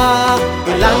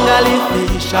ilanga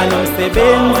lifisha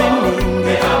nomsebenzi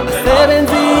mningi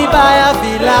basebenzi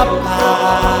bayavilapha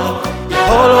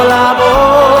holo labo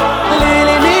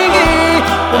liliningi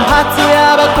umphathi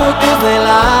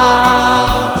uyabagqugquzela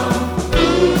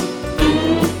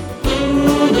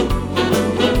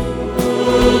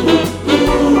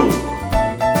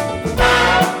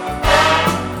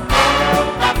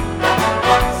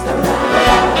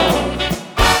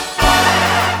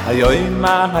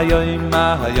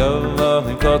Hayoima,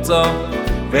 hayoim kotzo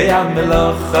Ve'am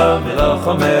melocha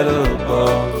melupo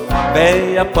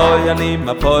Ve'apoyanim,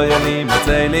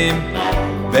 atzelim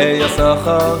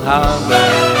Ve'yasochor habe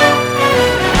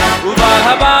Uval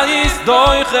habayis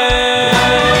doiches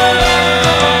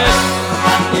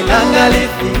ilanga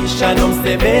lifisha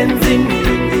nomsebenzi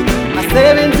mningi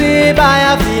basebenzi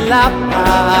bayavilapha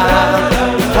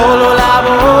holo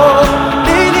labo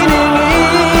liliningi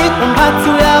umphathi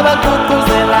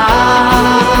uyabagqugquzela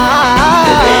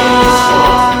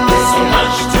There's so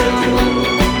much to do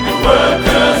And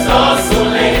workers are so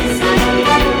lazy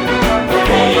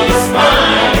Peace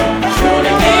mine,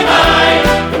 truly divine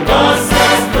The boss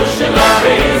is pushing like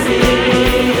crazy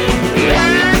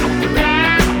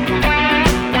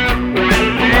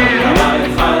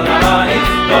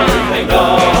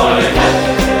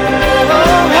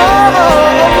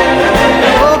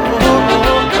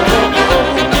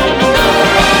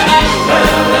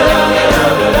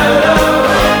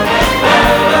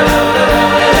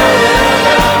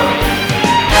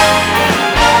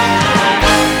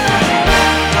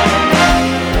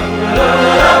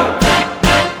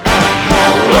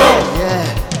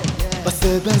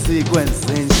basebenzi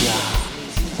kwenzenja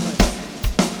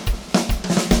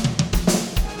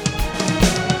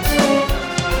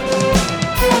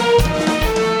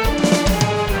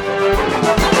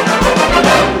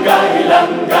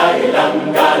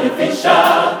Ilanga lifisha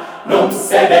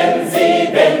Nomsebenzi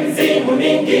benzi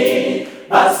muningi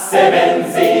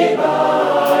Basebenzi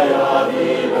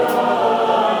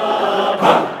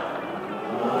bayavilapha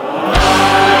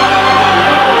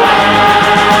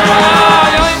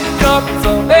Hayoim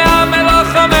kotzo Ve'am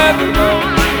melocha melupo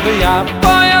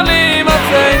Ve'apoyanim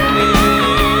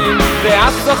atzelim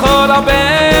Ve'asochor habe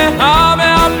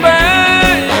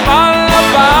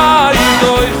Alabayis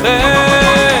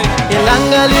doiches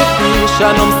ilanga lifisha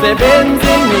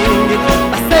nomsebenzi mningi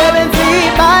basebenzi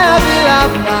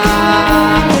bayavilapha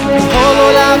holo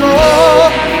labo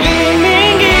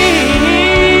liliningi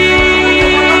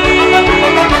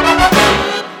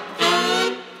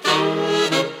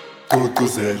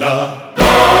Guguzela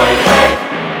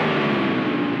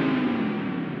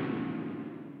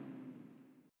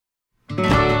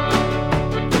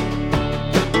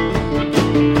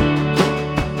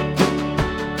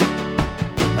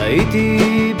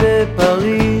הייתי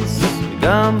בפריז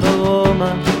וגם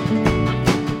ברומא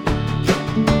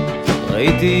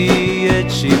ראיתי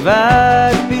את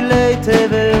שבעת פילי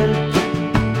תבל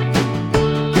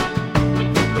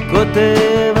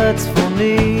בקוטב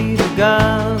הצפוני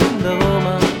וגם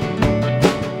דרומה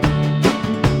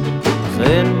אך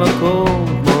אין מקום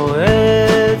כמו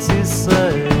ארץ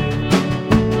ישראל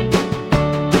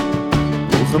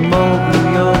וכמו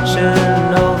גלויות של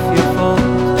נוף יפות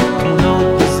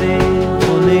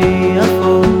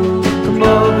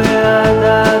כמו ביד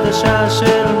עדשה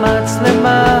של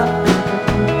מצלמה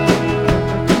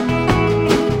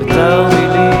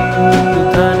בתרמילים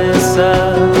אותה נעשה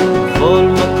בכל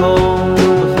מקום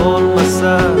ובכל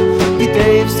מסע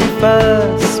היטב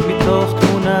סיפס מתוך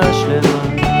תמונה שלמה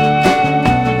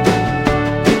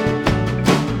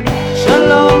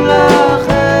שלום לך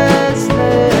עץ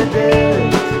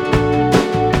נהדרת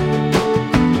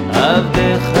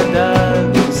עבדך הדל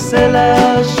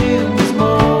סלע שיר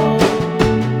מזמור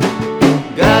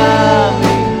גם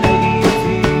אם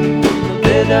לעיתים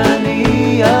נודד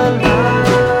אני על מה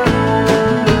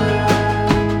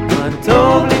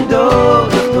טוב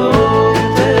לנדוד אך טוב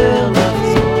יותר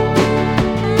לחזור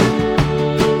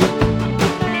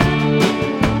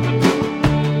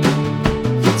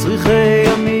צריכי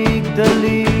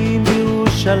המגדלים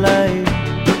בירושלים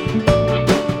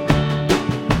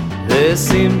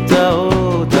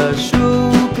וסמטאות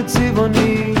השוק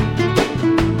הצבעוני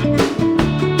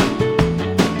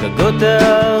גגות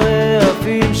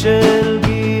הרעפים של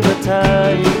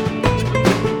גבעתיים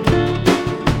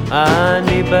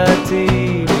אני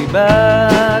באתי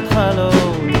מבת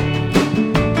חלומי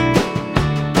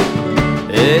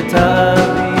את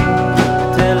האביב,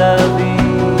 תל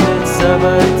אביב, את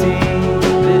סבתי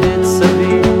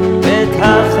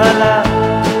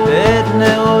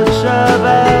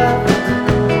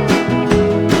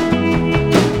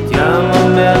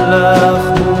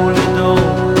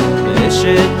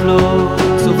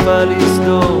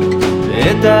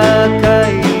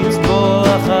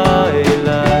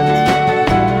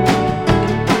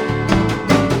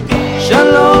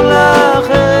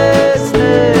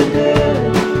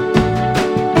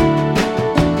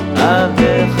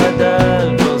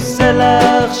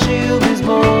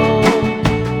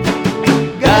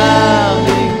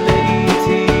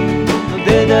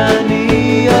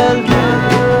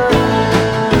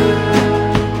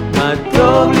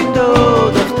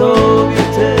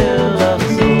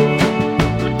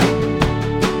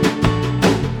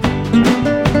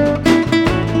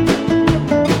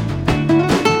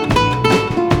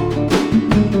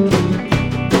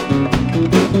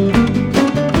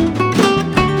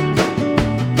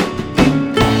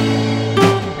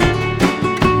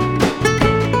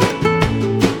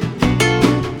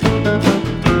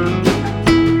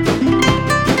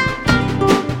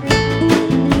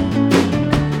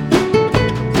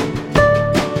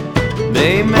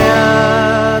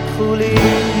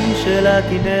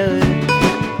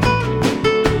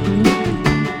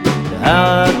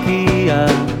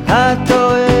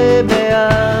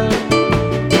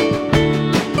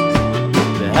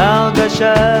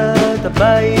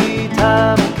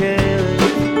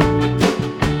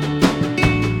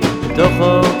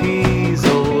רוחו כי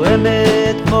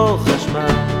זורמת כמו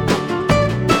חשמל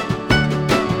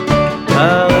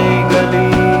הרי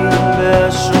גלים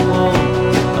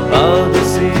והשומות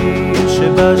הפרדסים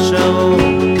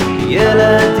שבשרון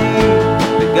ילדים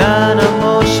בגן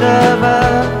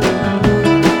המושבה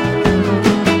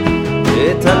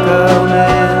את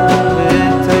הכרמל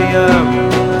ואת הים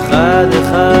אחד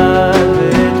אחד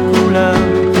ואת כולם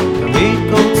תמיד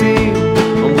קורצים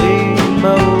אומרים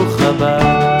ברוך הבא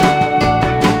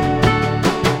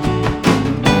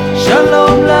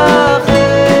שלום לך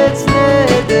ארץ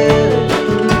נהדרת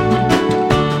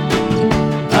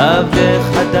עבדך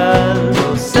הדל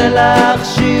עושה לך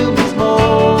שיר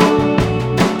מזמור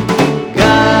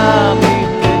גם אם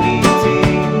הייתי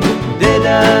מתמודד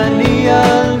אני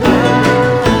ילדה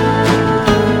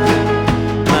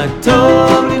מה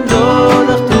טוב לנדוד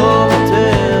אך טוב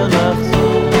יותר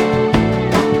לחזור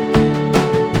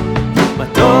מה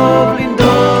טוב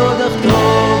לנדוד אך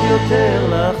טוב יותר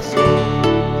לחזור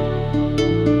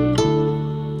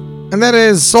And that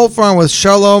is Sulfron with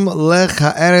Shalom Lech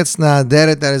Ha'eretz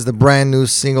Na'aderet. That is the brand new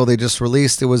single they just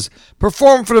released. It was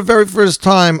performed for the very first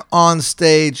time on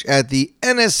stage at the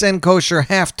NSN Kosher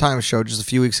halftime show just a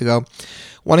few weeks ago.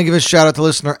 Want to give a shout out to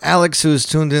listener Alex, who is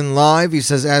tuned in live. He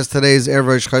says, as today's Erev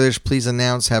Rosh Chodesh, please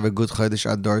announce, have a good Chodesh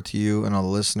Adar to you and all the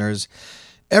listeners.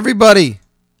 Everybody,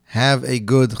 have a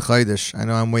good Chodesh. I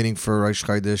know I'm waiting for Rosh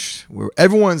Chodesh.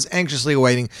 Everyone's anxiously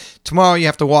waiting. Tomorrow you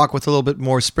have to walk with a little bit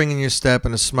more spring in your step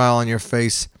and a smile on your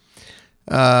face.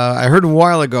 I heard a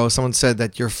while ago someone said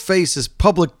that your face is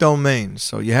public domain,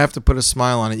 so you have to put a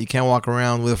smile on it. You can't walk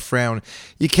around with a frown.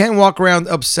 You can't walk around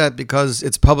upset because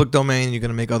it's public domain. You're going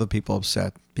to make other people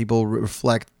upset. People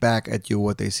reflect back at you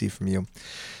what they see from you.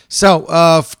 So,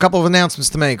 a couple of announcements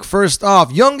to make. First off,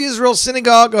 Young Israel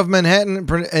Synagogue of Manhattan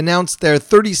announced their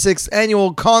 36th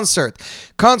annual concert.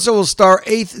 Concert will star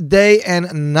Eighth Day and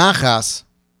Nachas.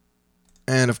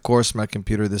 And, of course, my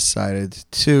computer decided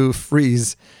to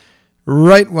freeze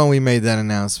right when we made that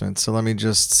announcement. So let me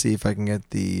just see if I can get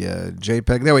the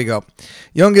JPEG. There we go.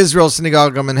 Young Israel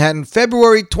Synagogue of Manhattan,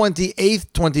 February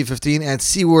 28th, 2015 at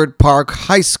Seaward Park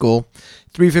High School,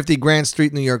 350 Grand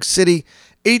Street, New York City.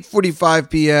 8:45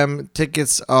 p.m.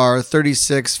 Tickets are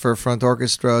 $36 for front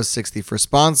orchestra, $60 for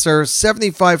sponsor,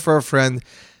 $75 for a friend,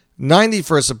 $90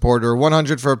 for a supporter,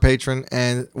 $100 for a patron,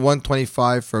 and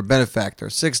 $125 for a benefactor.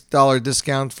 $6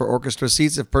 discount for orchestra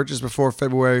seats if purchased before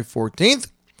February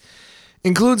 14th.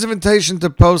 Includes invitation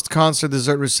to post-concert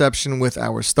dessert reception with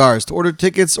our stars. To order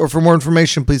tickets or for more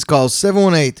information, please call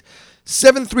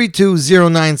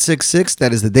 718-732-0966.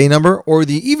 That is the day number. Or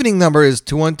the evening number is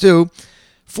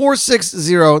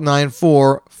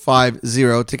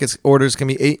 212-460-9450. Tickets orders can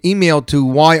be emailed to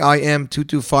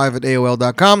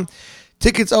yim225@aol.com.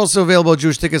 Tickets also available at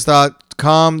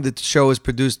jewishtickets.com. The show is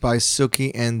produced by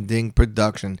Suki and Ding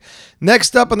Production.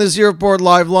 Next up on the Z Report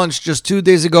Live Lunch, just 2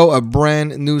 days ago, a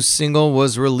brand new single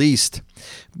was released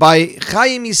by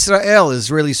Chaim Israel,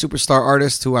 Israeli superstar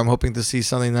artist who I'm hoping to see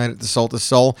Sunday night at the Soul to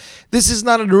Soul. This is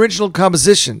not an original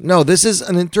composition. No, this is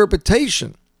an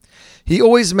interpretation.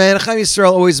 Chaim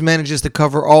Israel always manages to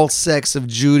cover all sects of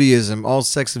Judaism, all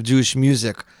sects of Jewish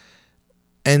music.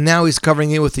 And now he's covering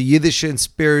it with a Yiddish and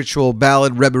spiritual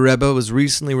ballad, Rebbe Rebbe. It was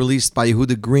recently released by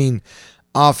Yehuda Green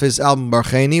off his album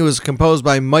Barcheni. It was composed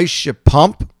by Moshe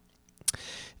Pump.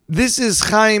 This is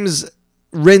Chaim's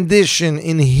rendition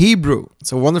in Hebrew.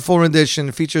 It's a wonderful rendition.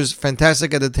 It features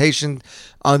fantastic adaptation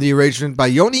on the arrangement by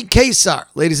Yoni Kesar.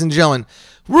 Ladies and gentlemen,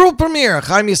 world premiere,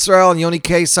 Chaim Yisrael and Yoni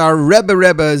Kesar, Rebbe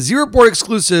Rebbe, Z Report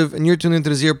exclusive, and you're tuned into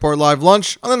the Z Report Live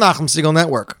Lunch on the Nachum Segal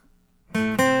Network.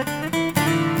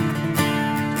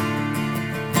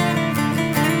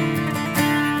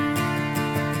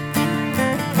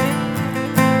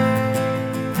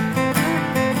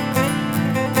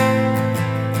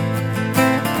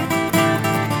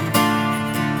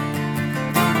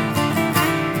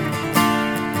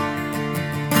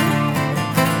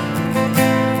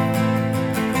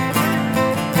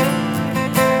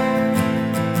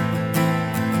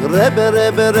 רבה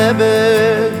רבה רבה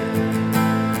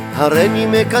הריני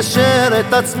מקשר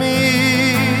את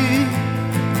עצמי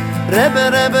רבה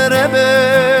רבה רבה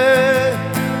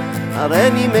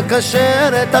הריני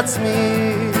מקשר את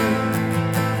עצמי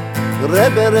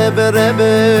רבה רבה רבה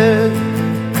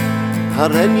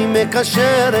הריני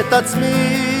מקשר את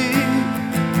עצמי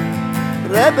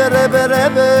רבה רבה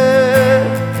רבה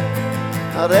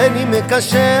הריני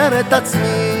מקשר את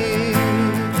עצמי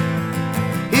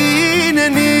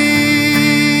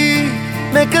הנני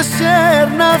מקשר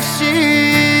נפשי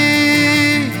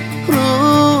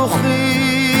רוחי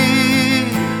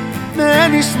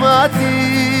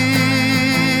ונשמתי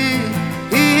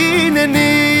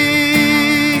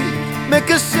הנני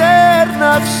מקשר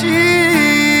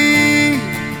נפשי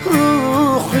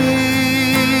רוחי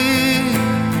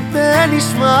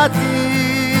ונשמעתי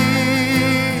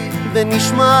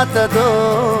ונשמעת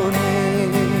אדוני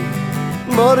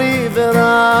מורי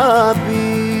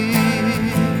ורבי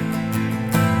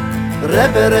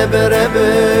רבה רבה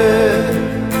רבה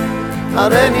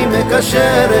הריני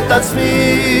מקשר את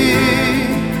עצמי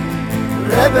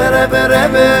רבה רבה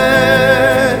רבה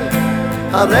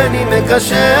הריני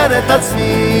מקשר את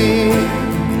עצמי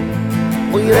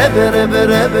אוי רבה רבה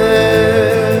רבה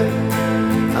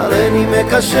הריני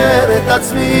מקשר את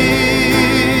עצמי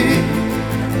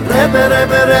רבה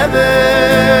רבה רבה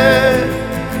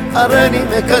הריני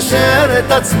מקשר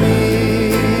את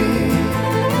עצמי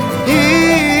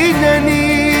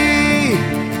הנני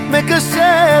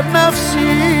מקשר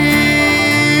נפשי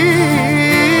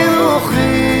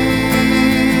רוחי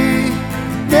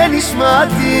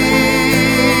ונשמעתי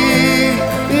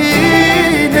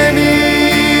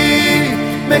הנני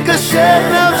מקשר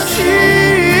נפשי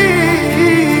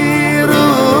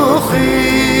רוחי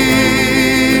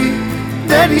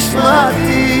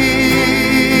ונשמעתי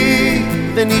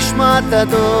ונשמעת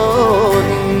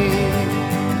אדוני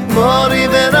מורי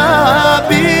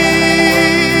ורבי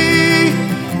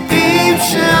עם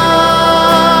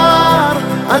שאר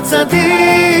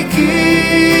הצדיקים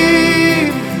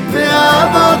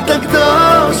והאבות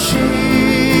הקדושים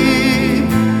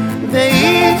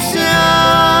ועם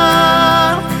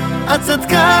שאר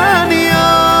הצדקניות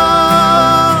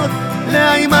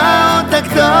לאימהות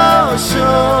הקדושות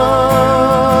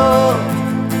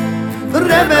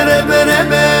רבה רבה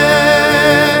רבה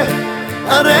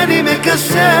הריני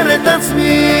מקשר את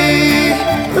עצמי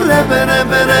רבה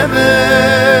רבה רבה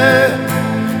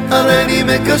הריני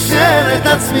מקשר את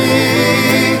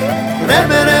עצמי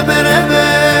רבה רבה רבה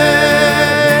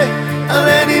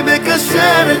הריני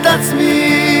מקשר את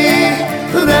עצמי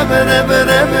רבה רבה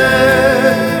רבה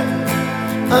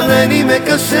הריני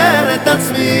מקשר את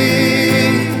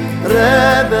עצמי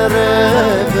רבה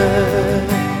רבה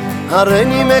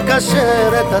הריני מקשר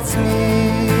את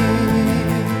עצמי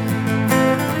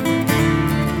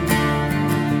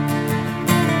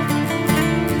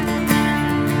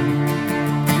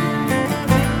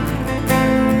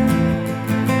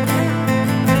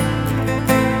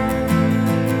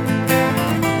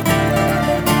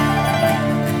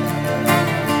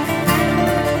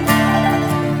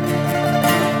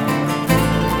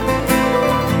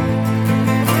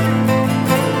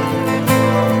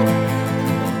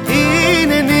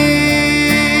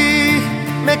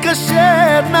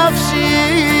מקשר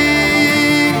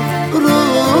נפשי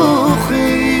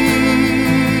רוחי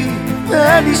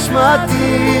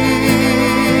ונשמעתי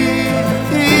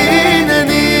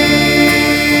הנני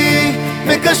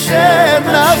מקשר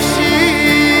נפשי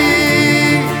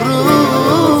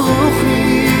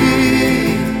רוחי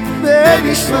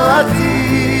ונשמעתי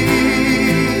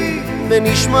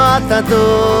ונשמעת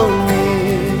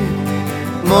אדוני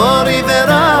מורי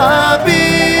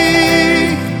ורבי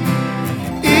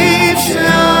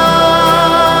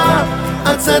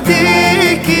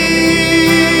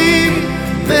הצדיקים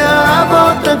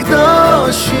והאבות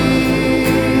הקדושים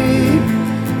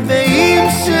ועם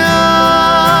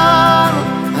שאר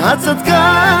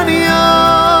הצדקניות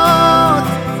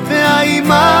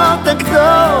והאימהות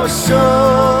הקדושות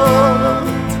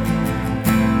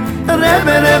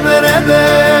רבה רבה רבה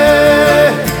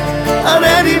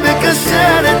הריני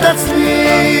מקשר את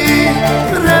עצמי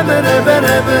רבה רבה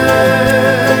רבה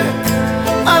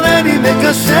הריני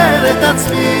מקשר את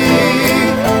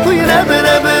עצמי אוי רבה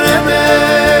רבה רבה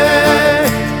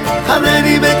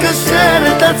הריני מקשר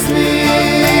את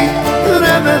עצמי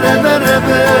רבה רבה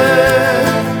רבה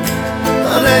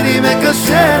הריני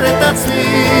מקשר את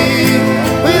עצמי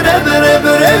אוי רבה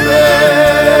רבה רבה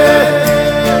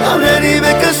הריני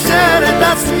מקשר את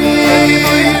עצמי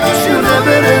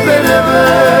רבה רבה רבה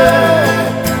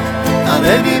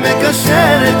הריני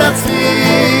מקשר את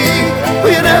עצמי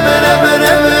אוי רבה רבה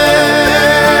רבה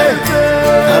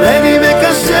הריני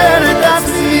מקשר את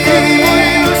עצמי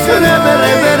רבה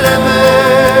רבה רבה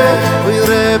אוי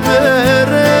רבה רבה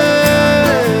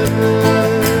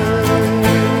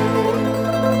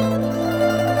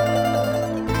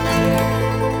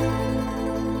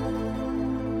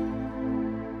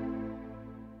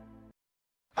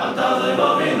I'll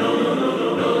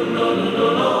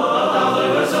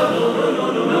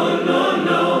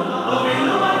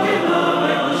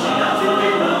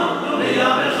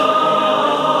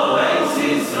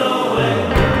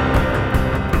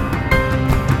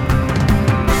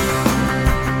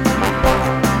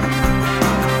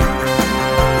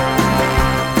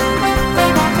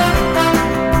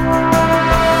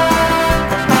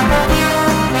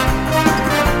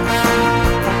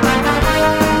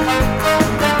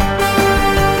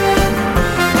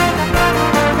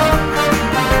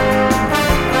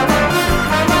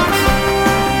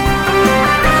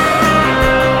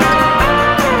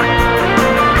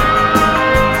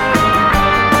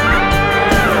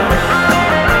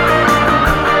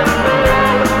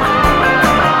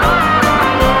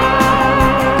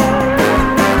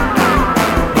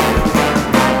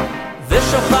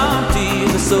ושוכנתי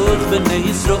בסוד בני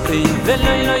ישראל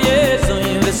ולילה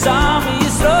יזועים ושם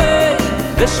ישראל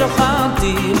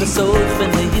ושוכנתי בסוד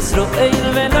בני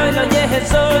ישראל ולילה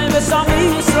יזועים ושם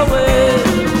ישראל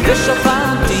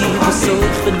ושוכנתי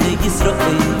בסוד בני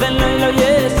ישראל ולילה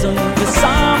יזועים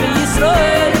ושם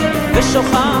ישראל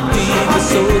ושוכנתי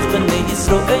בסוד בני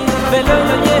ישראל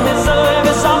ולילה יזועים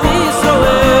ושם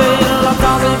ישראל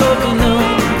אתה זבובינו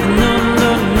נו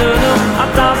נו נו נו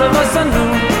אתה זבוסנו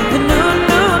נו נו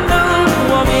נו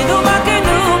ומינו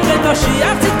מקנו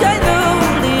ונושיח צדקנו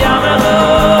ליאמרו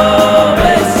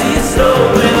בסיסו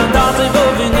אתה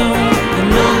זבובינו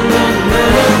נו נו נו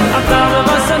אתה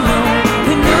זבוסנו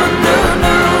נו נו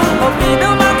נו ומינו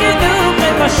מקנו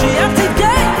ונושיח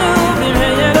צדקנו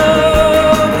במהרו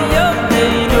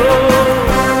ביומנו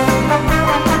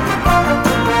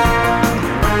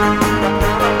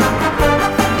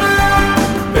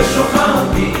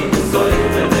ושוכנתי בסוד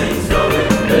בני ישראל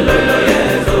ולילה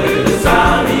יזועים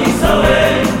ושם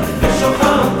ישראל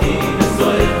ושוכנתי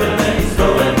בסוד בני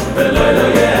ישראל ולילה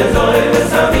יזועים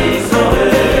ושם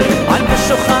ישראל אני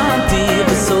ושוכנתי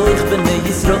בסוד בני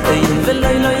ישראל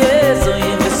ולילה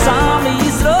יזועים ושם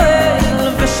ישראל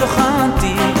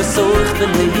ושוכנתי בסוד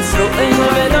בני ישראל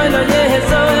ולילה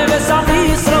יזועים ושם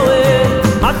ישראל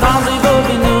אתה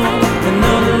זבובינו נו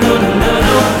נו נו נו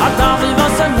אתה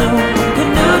זבוסנו נו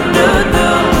נו נו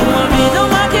ומינו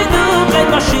מקנו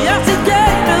משיח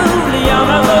צדקנו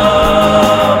ליאמרו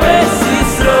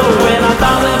בסיסרו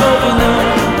אתה זבובינו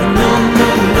נו נו נו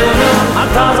נו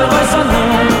אתה זבוסנו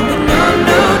נו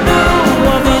נו נו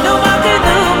ומינו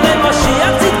מקנו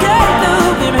משיח צדקנו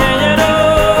במהרו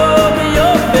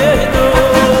ביומנו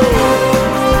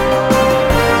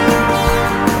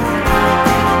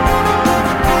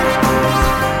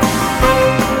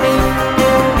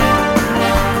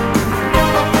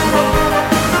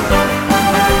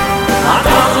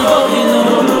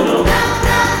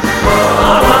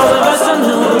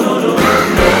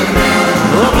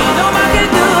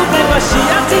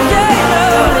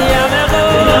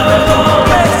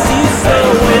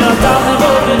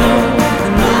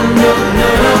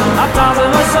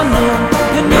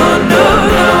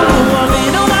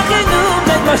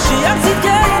Mashiach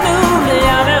tzidkenu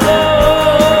li'ameru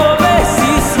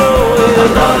b'sisro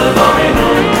Ata levavenu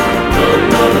no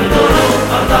no no no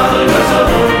Ata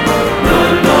levavenu no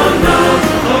no no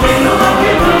Uvinu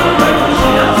makenu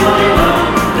Mashiach tzidkenu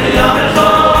li'ameru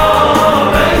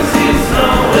b'sisro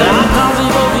Ata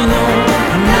levavenu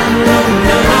no no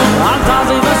no Ata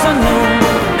levavenu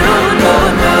no no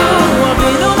no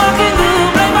Uvinu makenu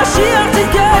Mashiach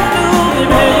tzidkenu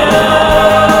li'ameru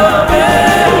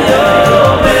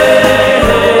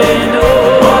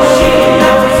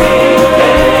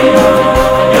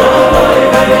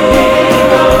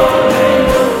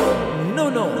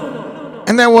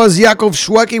And that was Yaakov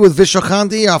Shweki with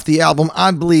Vishochanti off the album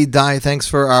Ad Bli Dai. Thanks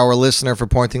for our listener for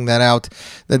pointing that out.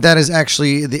 That is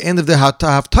actually the end of the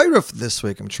Haftarah for this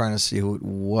week. I'm trying to see who it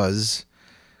was.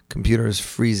 Computer is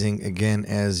freezing again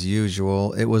as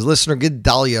usual. It was listener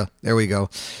Gedalia. There we go.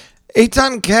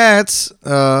 Eitan Katz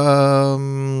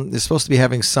is supposed to be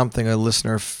having something. A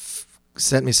listener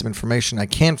sent me some information. I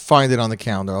can't find it on the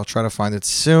calendar. I'll try to find it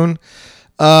soon.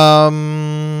 It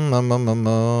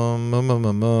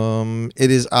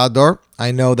is Adar.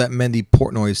 I know that Mendy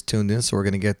Portnoy is tuned in, so we're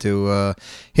going to get to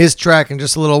his track in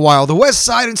just a little while. The West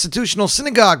Side Institutional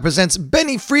Synagogue presents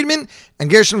Benny Friedman and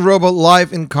Gershon Robo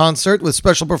live in concert with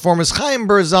special performers Chaim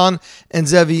Berzon and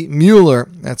Zevi Mueller.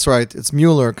 That's right, it's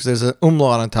Mueller because there's an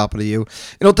umlaut on top of the U.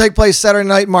 It'll take place Saturday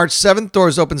night, March 7th.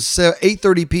 Doors open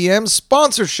 8:30 p.m.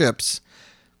 Sponsorships.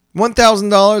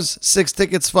 $1,000, 6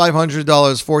 tickets,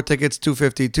 $500, 4 tickets,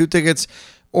 $250, 2 tickets,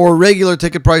 or regular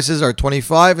ticket prices are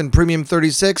 $25 and premium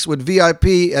 $36 with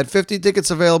VIP at 50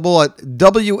 tickets available at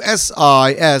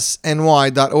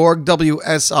WSISNY.org,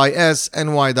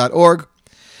 WSISNY.org.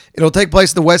 It'll take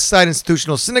place at the West Side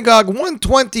Institutional Synagogue,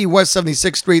 120 West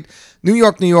 76th Street, New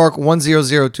York,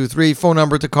 10023. Phone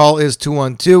number to call is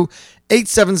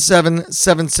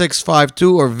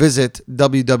 212-877-7652 or visit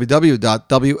www.wsisny.org,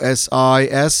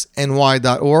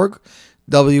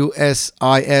 wsisny.org.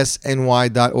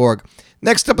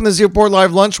 Next up on the Z Report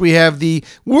Live Lunch, we have the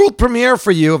world premiere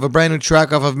for you of a brand new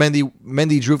track off of Mendy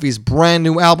Drufi's brand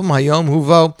new album, Hayom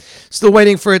Huvo. Still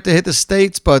waiting for it to hit the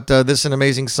States, but this is an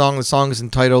amazing song. The song is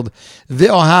entitled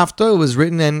Ve'ohavta. It was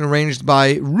written and arranged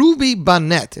by Ruby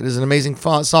Banet. It is an amazing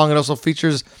song. It also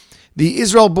features the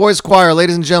Israel Boys Choir.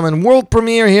 Ladies and gentlemen, world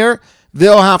premiere here,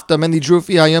 Ve'ohavta, Mendy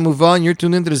Drufi, Hayom Huvo, and you're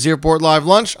tuned into the Z Report Live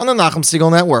Lunch on the Nachum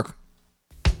Segal Network.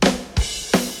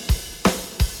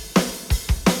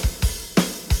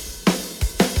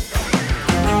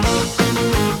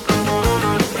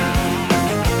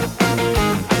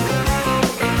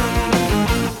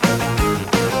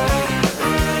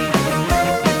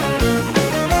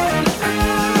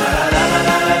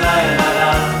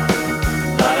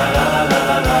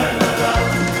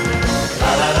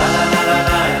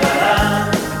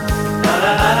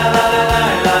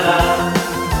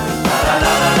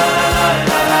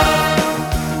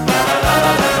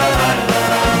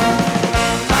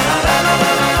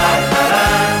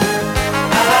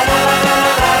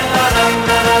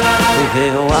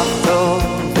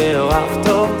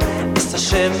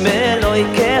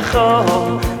 kecho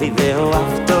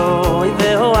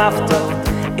ואוהבתו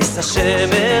es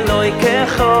Hashem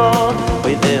Eloikecho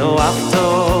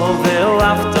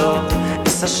ואוהבתו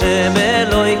es Hashem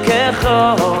Eloikecho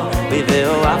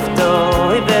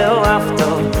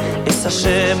ואוהבתו es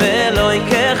Hashem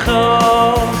Eloikecho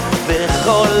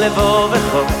בכל לבו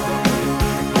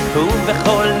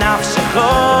ובכל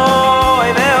נפשכו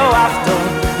ואוהבתו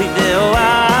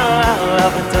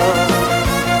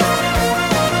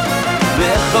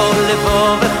בכל לבו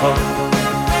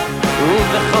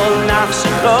ובכל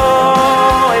נפשכו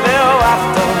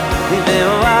ואוהבתו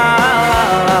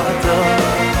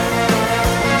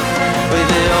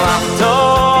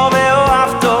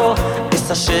es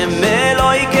Hashem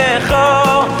Eloikecho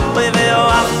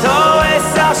ואוהבתו es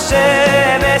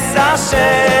Hashem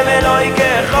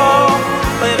Eloikecho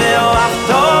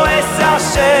ואוהבתו es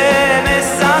Hashem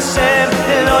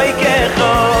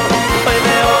Eloikecho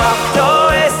ואוהבתו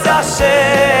es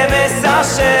Hashem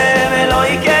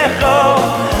Eloikecho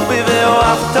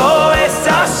ואוהבתו es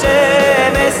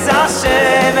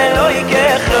Hashem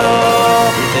Eloikecho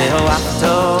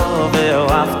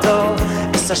ואוהבתו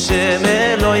es Hashem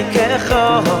Eloikecho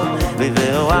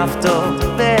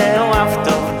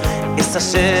ואוהבתו es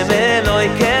Hashem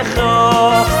Eloikecho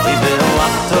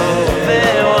ואוהבתו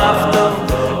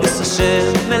es Hashem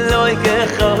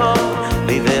Eloikecho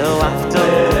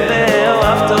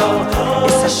ואוהבתו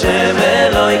es Hashem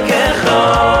Eloikecho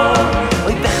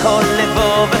בכל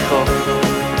לבו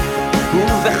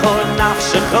ובכל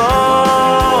נפשכו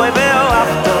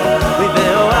ואוהבתו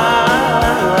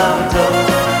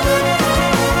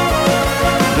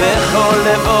בכל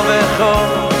לבו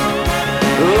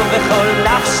ובכל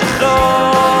נפשכו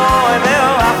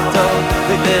ואוהבתו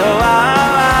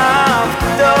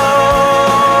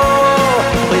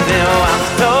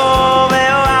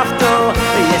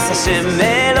es Hashem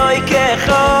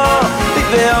Eloikecho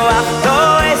ואוהבתו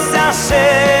es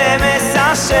Hashem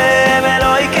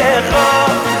Eloikecho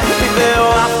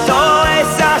ואוהבתו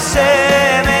es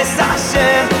Hashem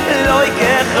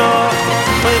Eloikecho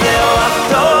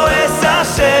ואוהבתו es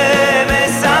Hashem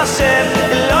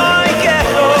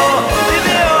Eloikecho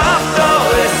ואוהבתו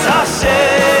es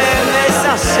Hashem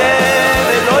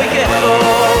Eloikecho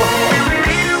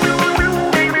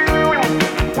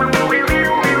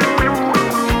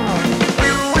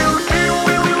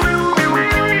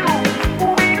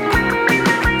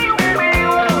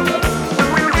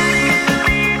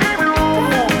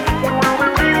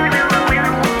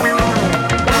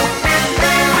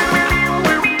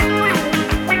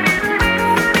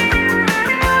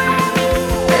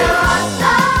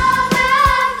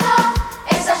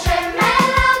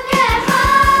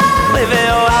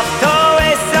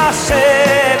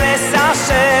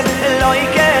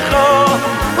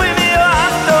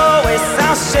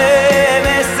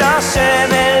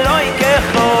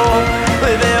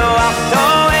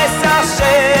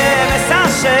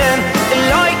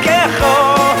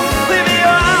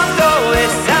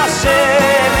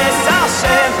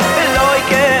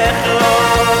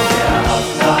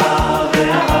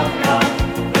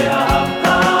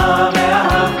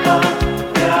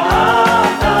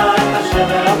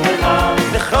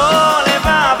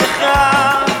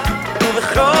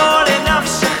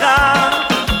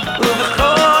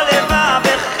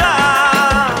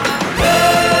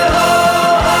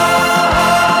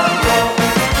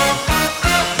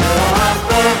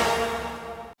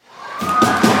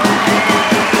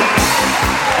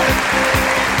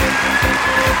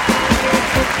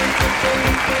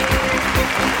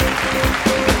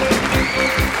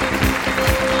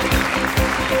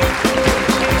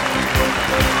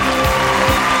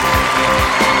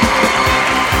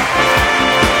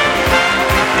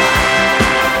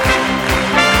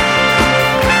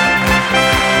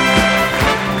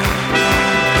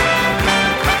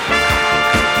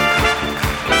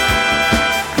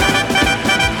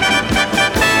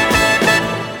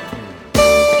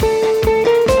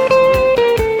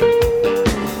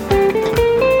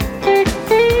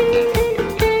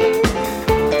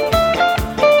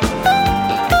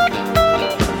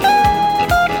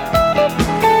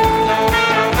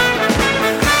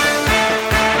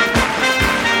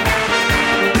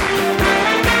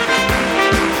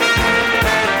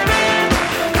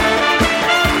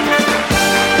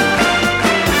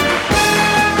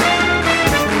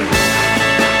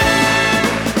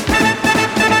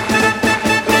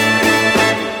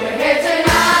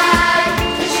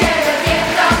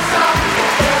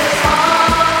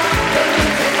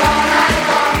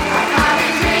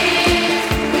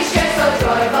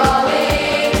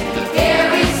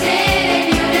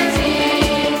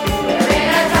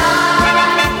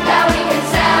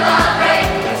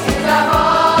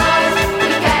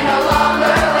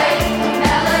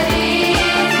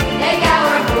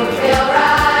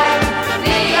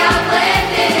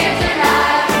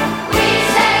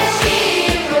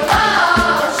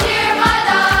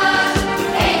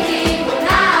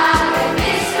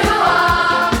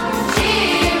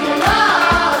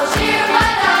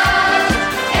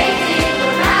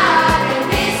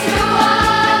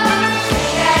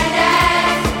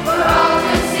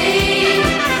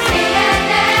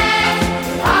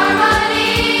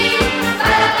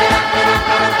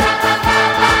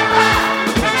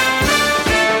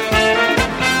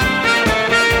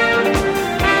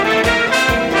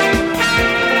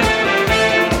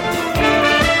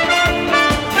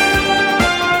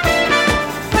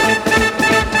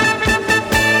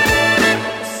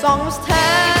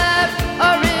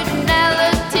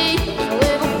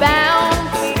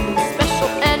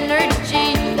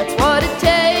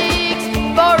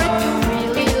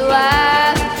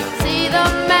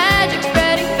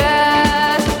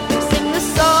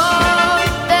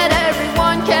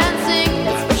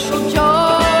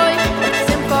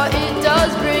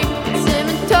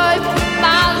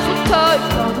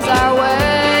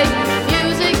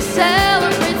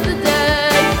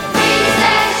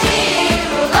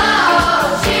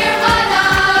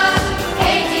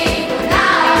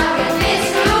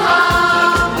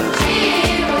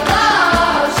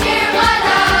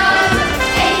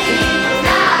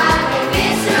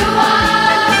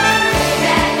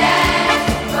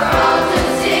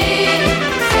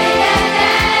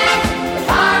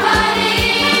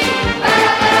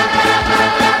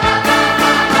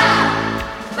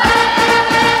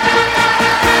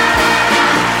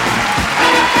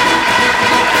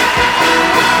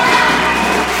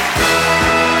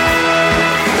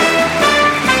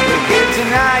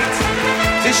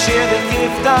To share the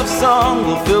gift of song,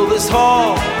 we'll fill this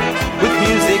hall with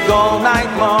music all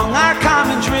night long. Our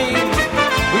common dreams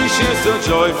we share so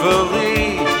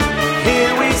joyfully.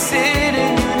 Here we sit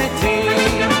in unity.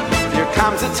 There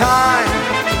comes a time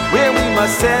where we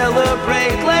must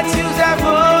celebrate. Let's use our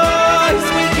voice.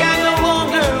 We can no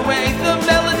longer wait. The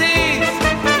melodies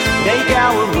make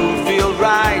our mood feel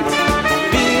right.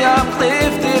 Be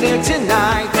uplifted here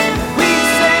tonight. We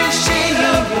say Shir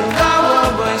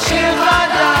Shir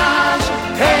Chadash.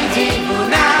 Hey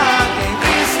Timunah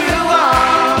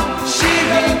Yisrael. Shir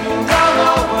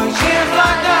Shir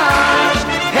Chadash.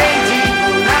 Hey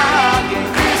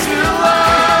Timunah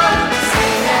Yisrael.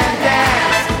 Sing and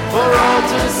dance for all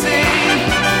to see.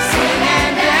 Sing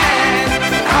and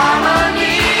dance,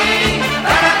 harmony.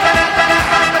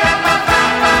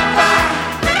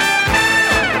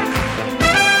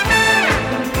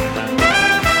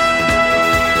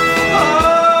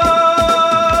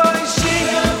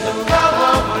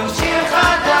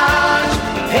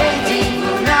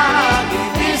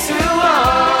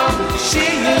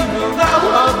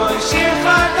 Shir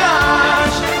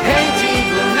Chadash, hey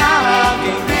Timunah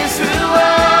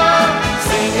Yisrael.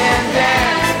 Sing and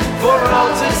dance for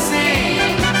all to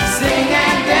see. Sing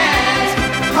and dance,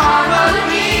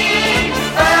 harmony.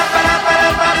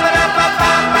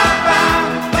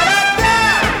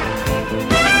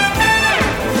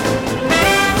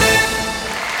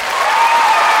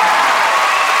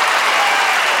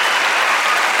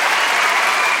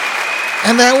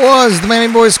 And that was the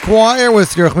Miami Boys Choir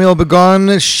with Yerachmiel Begon,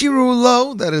 Shiru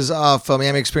Lo, that is off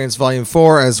Miami Experience Volume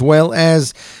 4, as well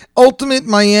as Ultimate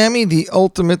Miami, the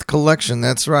Ultimate Collection.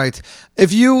 That's right.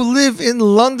 If you live in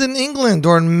London, England,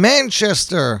 or in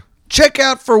Manchester, check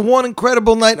out for one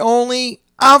incredible night only,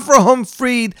 Avraham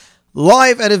Fried,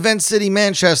 live at Event City,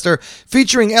 Manchester,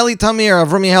 featuring Eli Tamir,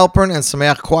 Avrami Halpern, and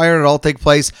Sameach Choir. It all take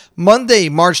place Monday,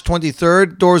 March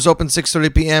 23rd. Doors open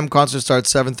 6:30 p.m. Concert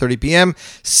starts 7:30 p.m.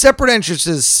 Separate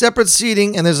entrances, separate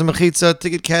seating, and there's a mechitza.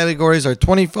 Ticket categories are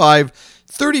 25,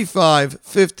 35,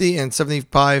 50, and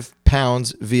 75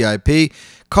 pounds VIP.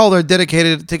 Call their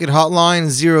dedicated ticket hotline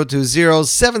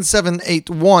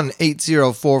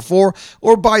 020-7781-8044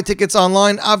 or buy tickets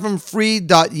online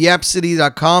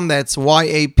avramfree.yapsody.com. That's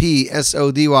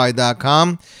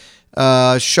YAPSODY.com.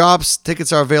 Shops,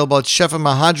 tickets are available at Shefa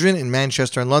Mahadrin in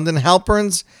Manchester and London,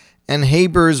 Halperns, and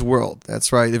Haber's World.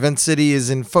 That's right. Event City is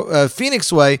in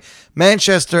Phoenix Way,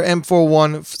 Manchester,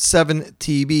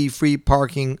 M417TB, free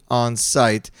parking on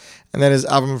site. And that is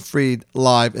Avram Fried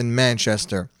live in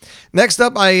Manchester. Next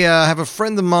up, I have a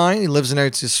friend of mine. He lives in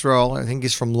Eretz Yisrael. I think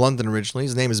he's from London originally.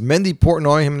 His name is Mendy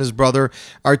Portnoy. Him and his brother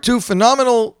are two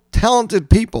phenomenal, talented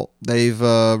people. They've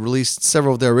released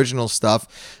several of their original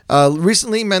stuff.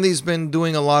 Recently, Mendy's been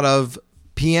doing a lot of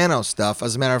piano stuff.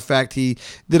 As a matter of fact, he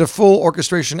did a full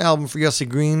orchestration album for Yossi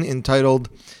Green entitled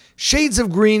Shades of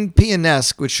Green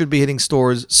Pianesque, which should be hitting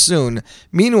stores soon.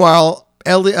 Meanwhile,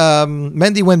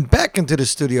 Mendy went back into the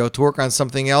studio to work on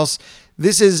something else.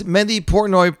 This is Mendy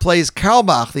Portnoy Plays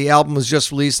Carlebach. The album was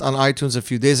just released on iTunes a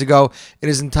few days ago. It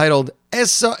is entitled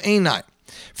Essa Einai.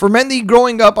 For Mendy,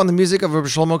 growing up on the music of Rabbi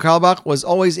Shlomo Carlebach was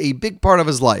always a big part of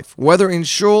his life. Whether in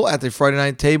shul, at the Friday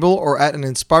night table, or at an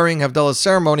inspiring Havdalah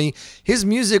ceremony, his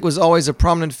music was always a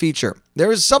prominent feature.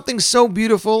 There is something so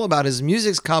beautiful about his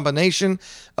music's combination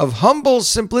of humble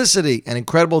simplicity and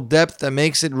incredible depth that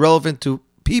makes it relevant to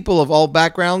people of all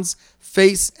backgrounds,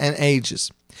 faiths, and ages.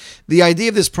 The idea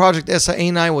of this project, Essa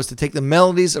Einai, was to take the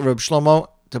melodies of Reb Shlomo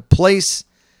to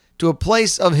a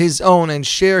place of his own and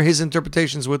share his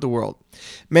interpretations with the world.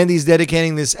 Mendy's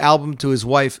dedicating this album to his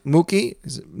wife, Muki,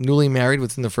 who's newly married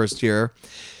within the first year.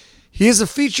 He is a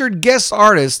featured guest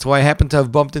artist who I happened to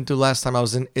have bumped into last time I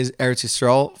was in Eretz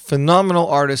Yisrael. Phenomenal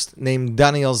artist named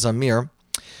Daniel Zamir.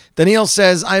 Daniel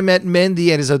says, I met Mendy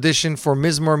at his audition for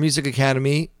Mizmor Music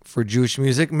Academy for Jewish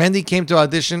music. Mendy came to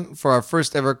audition for our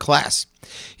first ever class.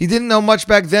 He didn't know much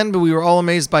back then, but we were all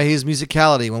amazed by his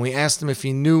musicality. When we asked him if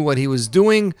he knew what he was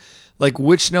doing, like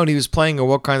which note he was playing or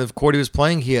what kind of chord he was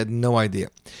playing, he had no idea.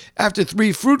 After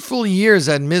 3 fruitful years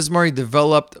at Mizmor, he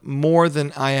developed more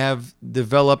than I have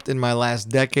developed in my last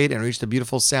decade and reached a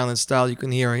beautiful sound and style you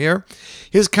can hear here.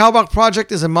 His Carlebach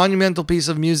project is a monumental piece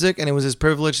of music, and it was his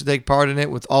privilege to take part in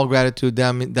it. With all gratitude,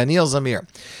 Daniel Zamir.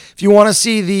 If you want to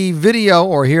see the video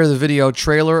or hear the video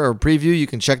trailer or preview, you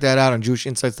can check that out on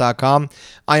JewishInsights.com.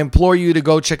 I implore you to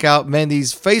go check out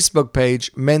Mendy's Facebook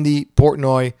page, Mendy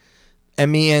Portnoy,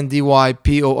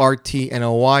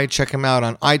 MENDYPORTNOY. Check him out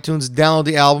on iTunes. Download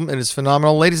the album. It is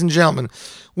phenomenal. Ladies and gentlemen,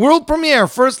 world premiere.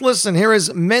 First listen. Here is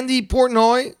Mendy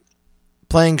Portnoy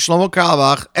playing Shlomo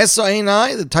Carlebach, Essa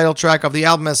Einai, the title track of the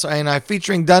album Essa Einai,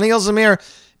 featuring Daniel Zamir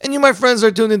And you, my friends,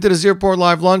 are tuned into the Zierport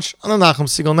Live Lunch on the Nachum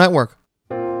Segal Network.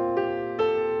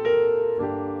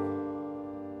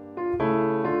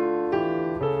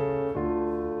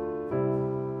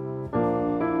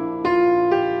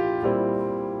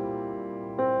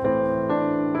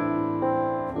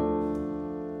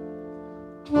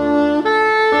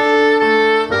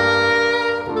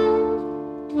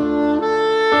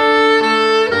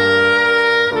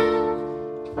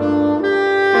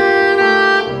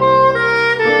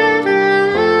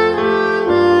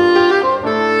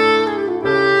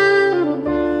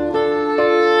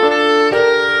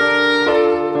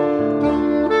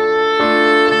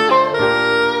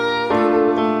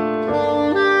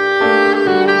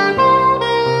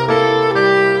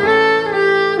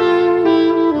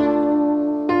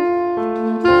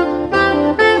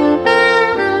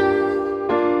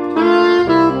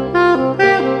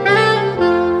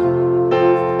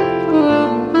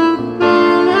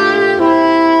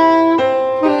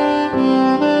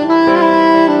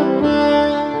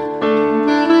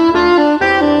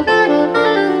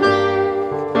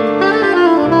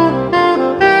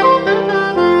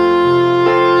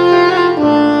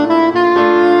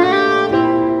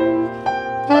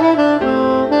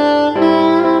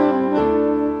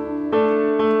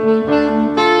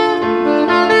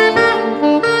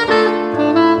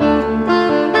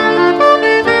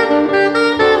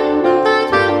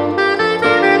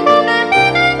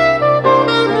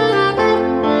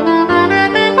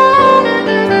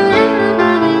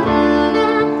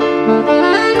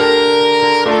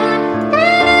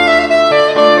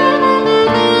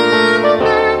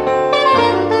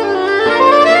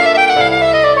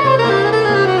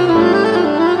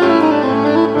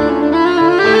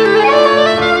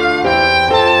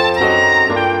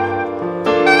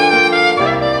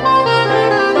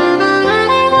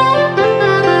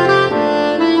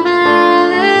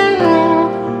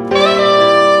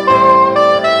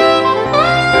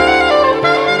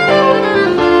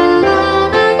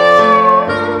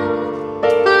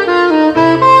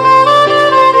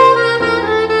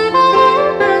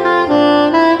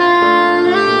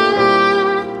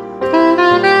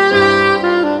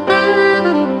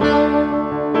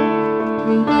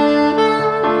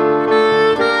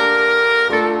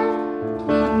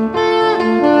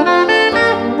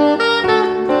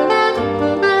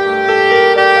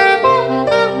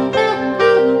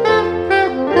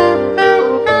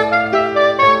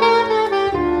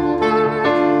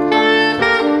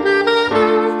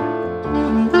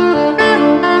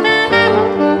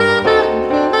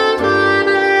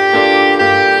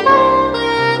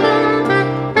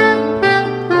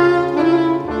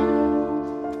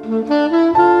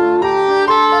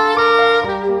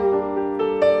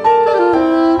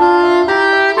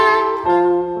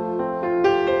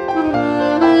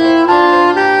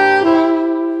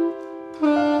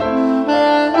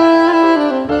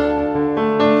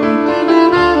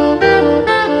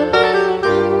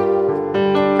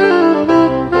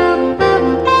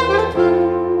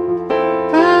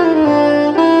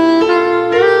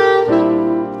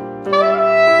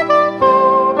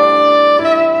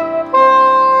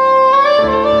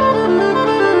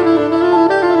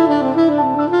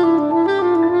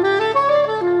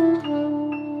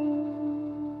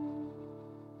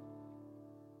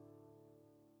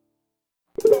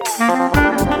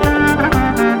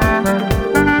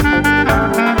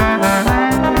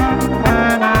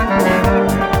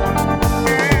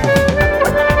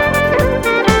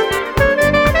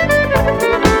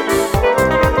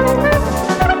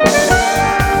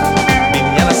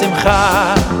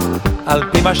 על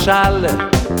פי משל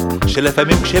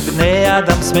שלפעמים כשבני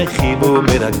אדם שמחים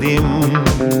ומרקדים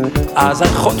אזי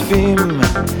חוטפים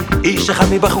איש אחד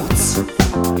מבחוץ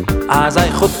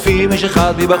אזי חוטפים איש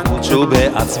אחד מבחוץ שהוא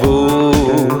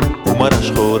בעצבות ומרה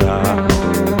שחורה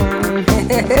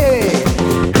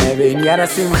בעניין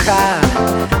השמחה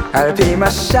על פי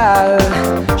משל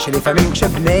שלפעמים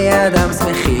כשבני אדם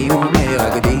שמחים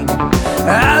ומרקדים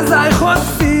אזי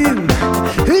חוטפים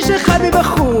איש אחד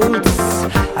מבחוץ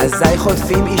אזי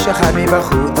חוטפים איש אחד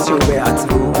מבחוץ שהוא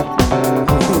בעצבות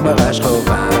ומרה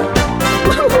שחורה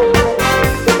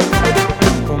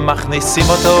ומכניסים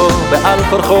אותו בעל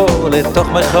כורחו לתוך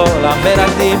מחול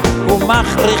המרקדים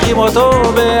ומכריחים אותו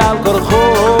בעל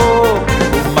כורחו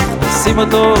ומכניסים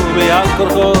אותו בעל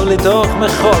כורחו לתוך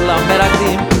מחול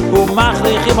המרקדים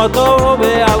ומכריחים אותו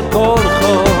בעל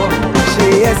כורחו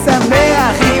שיהיה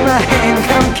שמח עמהם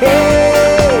גם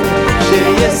כן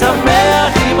שיהיה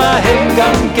שמח עמהם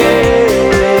גם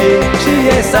כן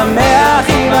שיהיה שמח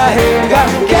עמהם גם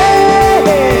כן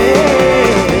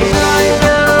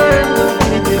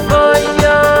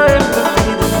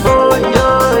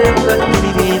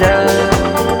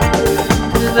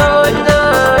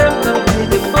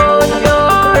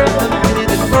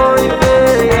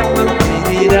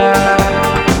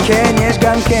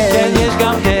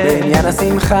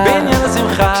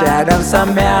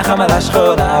המרה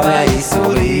שחורה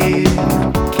והייסורים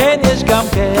כן יש גם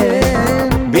כן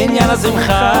בעניין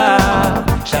השמחה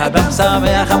שאדם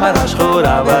שמח המרה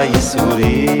שחורה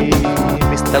והייסורים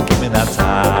מסתלקים מן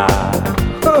הצד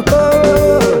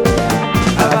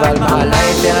אבל מעלה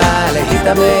יתרה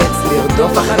להתאמץ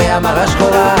לרדוף אחרי המרה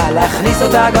שחורה להכניס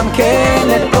אותה גם כן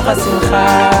לתוך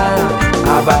השמחה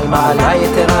אבל מעלה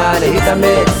יתרה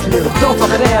להתאמץ לרדוף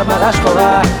אחרי המרה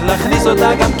שחורה להכניס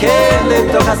אותה גם כן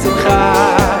לתוך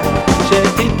השמחה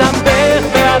שתתהפך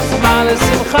בעצמה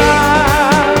לשמחה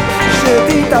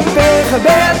שתתהפך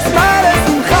בעצמה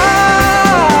לשמחה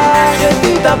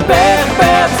שתתהפך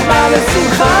בעצמה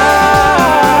לשמחה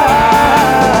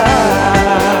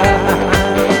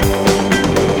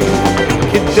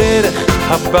כדרך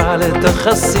הבא לתוך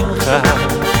השמחה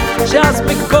שאז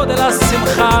בגודל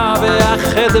השמחה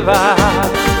והחדווה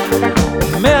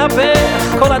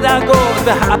מהפך כל הדאגות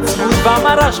והעצמות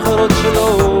והמרה שחורות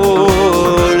שלו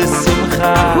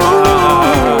לשמחה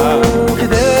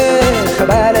כדרך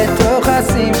הבא לתוך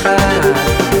השמחה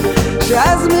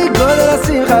שאז מגודל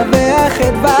השמחה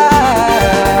והחדווה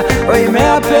אוי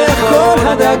מהפך כל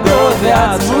הדאגות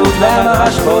והעצמות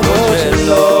והמרה שחורות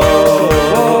שלו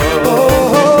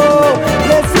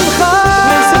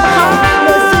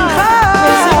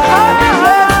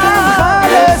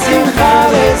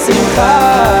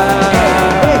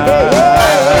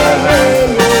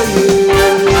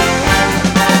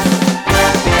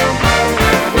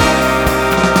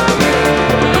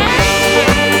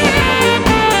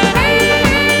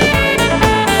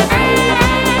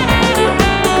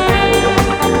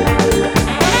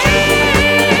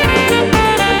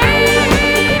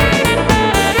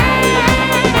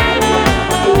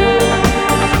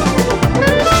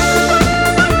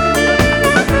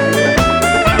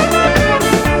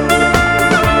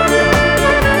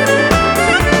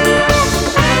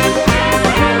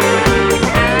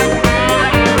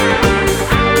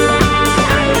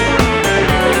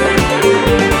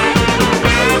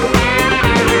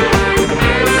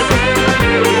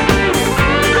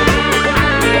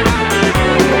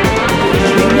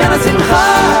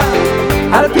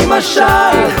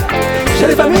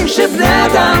שלפעמים שבני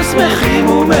אדם שמחים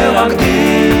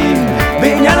ומרקדים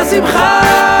בעניין השמחה.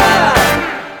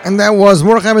 And that was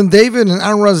Mordechai Ben David and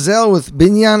Aaron Razel with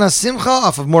Binyan HaSimcha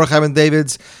off of Mordechai Ben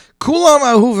David's Kulam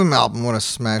Ahuvim album. What a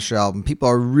smash album. People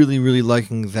are really, really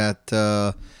liking that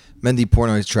Mendy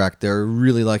Pornoy's track. They're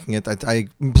really liking it. I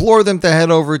implore them to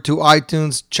head over to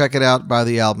iTunes, check it out, buy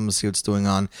the album, see what's going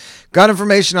on. Got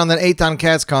information on that Eitan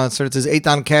Katz concert. It says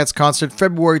Eitan Katz concert,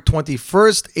 February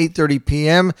 21st, 8:30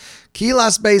 p.m.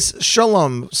 Kehillas Base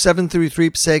Shalom,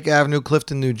 733 Passaic Avenue,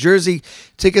 Clifton, New Jersey.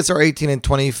 Tickets are 18 and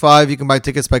 25. You can buy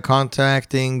tickets by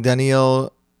contacting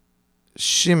Daniel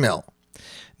Schimmel.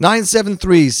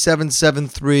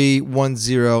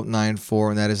 973-773-1094,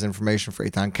 and that is information for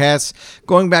Eitan Katz.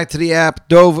 Going back to the app,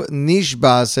 Dov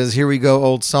Nishba says, here we go,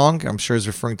 old song. I'm sure he's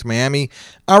referring to Miami.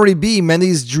 Ari B,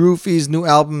 Mendy's Drufi's new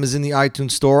album is in the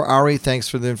iTunes store. Ari, thanks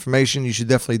for the information. You should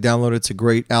definitely download it. It's a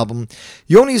great album.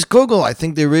 Yonis Kugel, I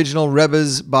think the original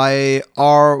Rebbe's by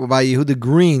Yehuda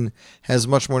Green has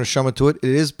much more neshama to it. It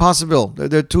is possible.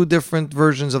 There are two different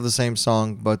versions of the same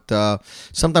song, but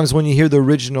sometimes when you hear the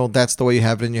original, that's the way you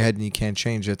have it in your head and you can't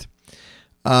change it.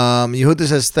 Yehuda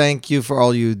says, thank you for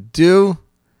all you do.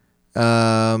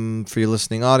 For your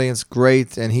listening audience,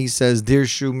 great. And he says, Dear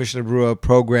Shu, Mishnah Berurah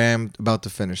program about to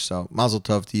finish. So mazel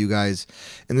tov to you guys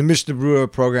in the Mishnah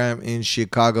Berurah program in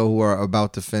Chicago who are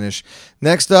about to finish.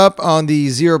 Next up on the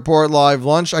Z Report Live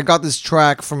Lunch, I got this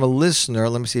track from a listener.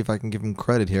 Let me see if I can give him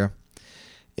credit here.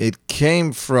 It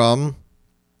came from,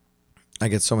 I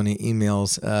get so many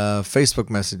emails, Facebook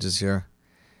messages here.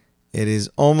 It is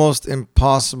almost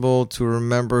impossible to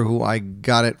remember who I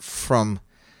got it from.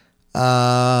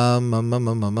 I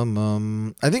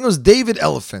think it was David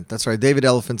Elephant. That's right, David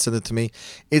Elephant sent it to me.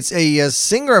 It's a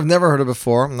singer I've never heard of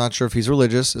before. I'm not sure if he's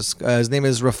religious. His name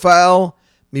is Rafael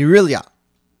Mirilya,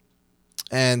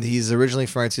 and he's originally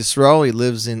from Eretz Yisrael. He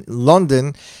lives in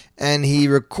London, and he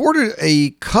recorded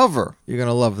a cover. You're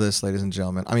gonna love this, ladies and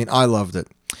gentlemen. I mean, I loved it.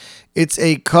 It's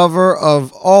a cover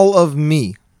of All of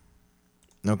Me.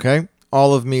 Okay,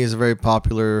 All of Me is a very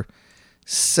popular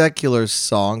secular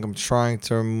song. I'm trying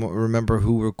to remember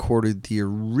who recorded the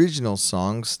original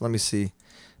songs. Let me see.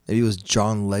 Maybe it was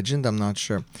John Legend. I'm not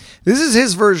sure. This is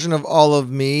his version of All of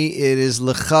Me. It is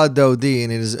Lecha Dodi,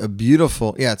 and it is a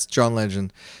beautiful, it's John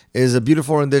Legend. It is a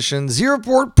beautiful rendition. Z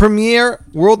Report premiere,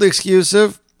 world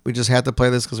exclusive. We just had to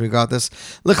play this because we got this.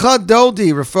 Lecha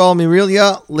Dodi, Rafael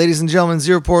Mirilya. Ladies and gentlemen,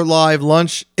 Z Report Live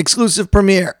Lunch, exclusive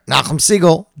premiere,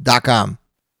 NachumSiegel.com.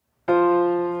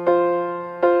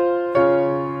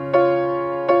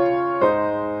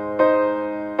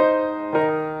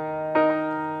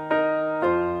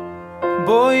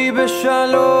 בואי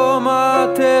בשלום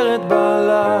עטרת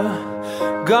בעלה,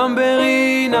 גם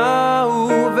ברינה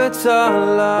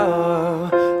ובצלה,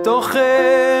 תוך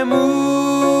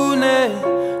אמונה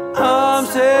עם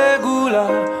סגולה.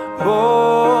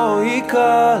 בואי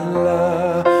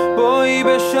כלה, בואי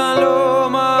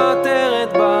בשלום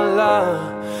עטרת בעלה,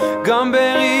 גם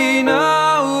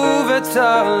ברינה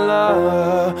ובצלה,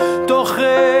 תוך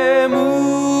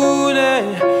אמונה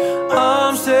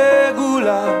עם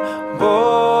סגולה.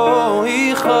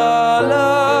 בואי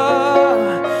חלה,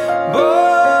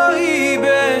 בואי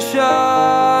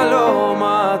בשלום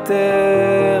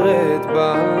עטרת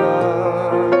בעלה,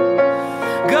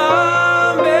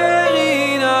 גם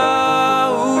ברינה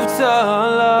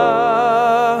ובצלה,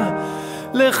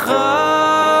 לך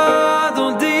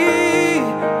דודי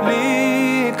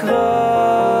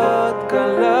לקראת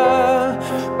כלה,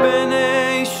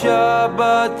 בני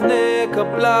שבת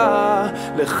נקבלה,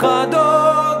 לך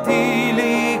דודי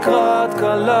לקראת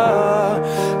כלה,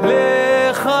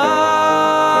 לך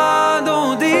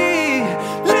דודי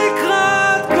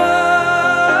לקראת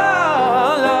כלה,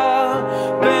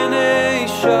 בני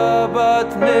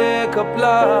שבת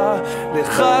נקבלה,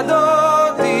 לך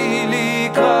דודי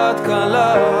לקראת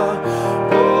כלה.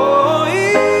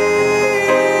 בואי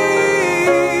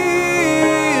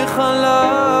חלה,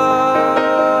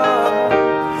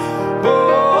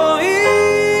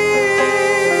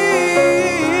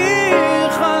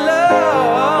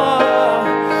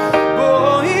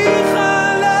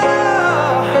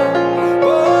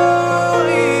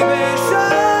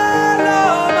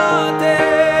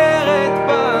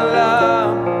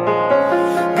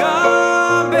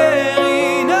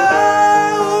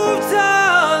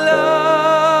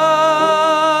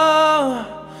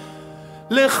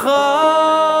 לך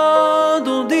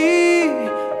דודי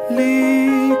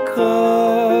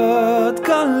לקראת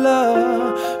כלה,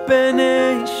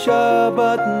 פני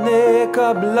שבת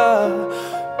נקבלה,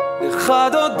 לך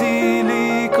דודי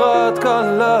לקראת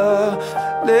כלה,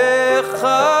 לך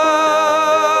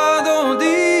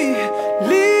דודי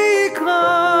לקראת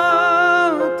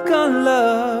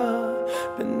כלה,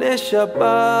 פני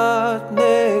שבת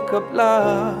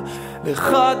נקבלה,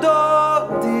 לך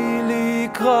דודי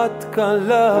לקראת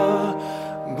כלה,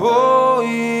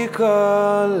 בואי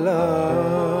כלה.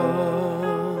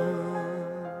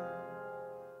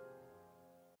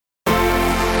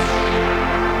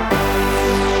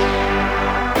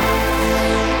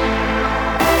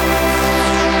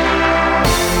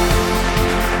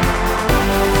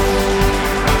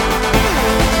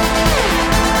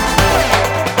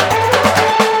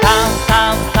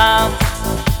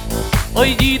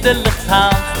 Oy jidel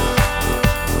tam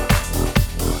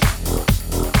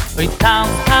Oy tam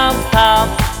tam tam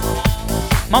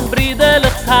Man bridel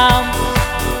tam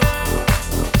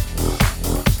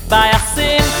Bei a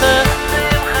simche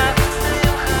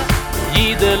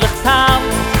Jidel tam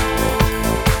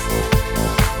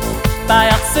Bei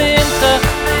a simche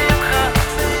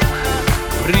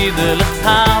Bridel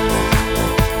tam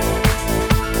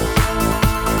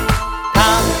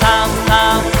Tam tam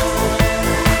tam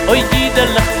Oy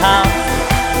jidel tam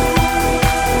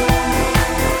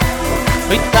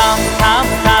Oy tam tam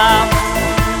tam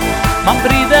Man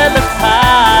bridel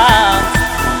tam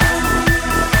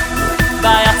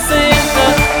Bei a simche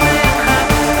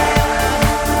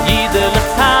Jidel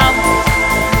tam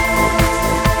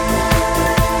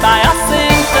Bei a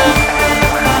simche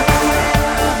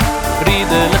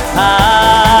Bridel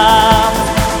tam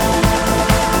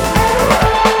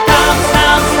Tam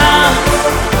tam tam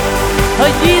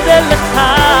Oy jidel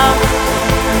tam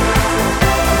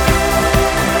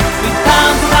Oy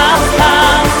tam tam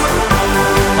tam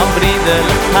Man bridel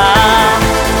tam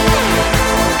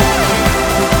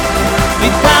Oy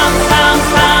tam tam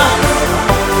tam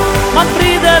Man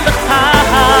bridel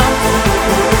tam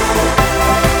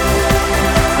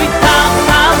Oy tam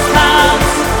tam tam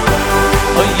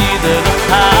Oy jidel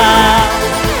tam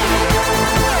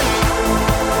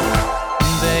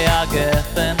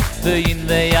in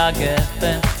the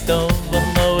Geffen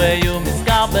Don't know where you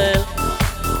miskabel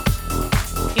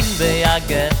In the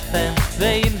Geffen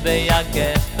in the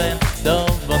Geffen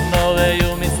Don't know where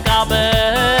you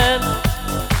miskabel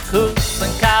Chus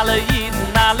and Kale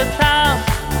Yidin alle Tam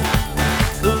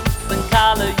Chus and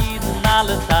Kale Yidin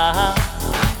alle Tam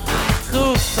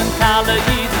Chus and Kale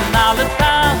Yidin alle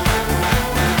Tam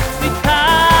Mit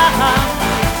Tam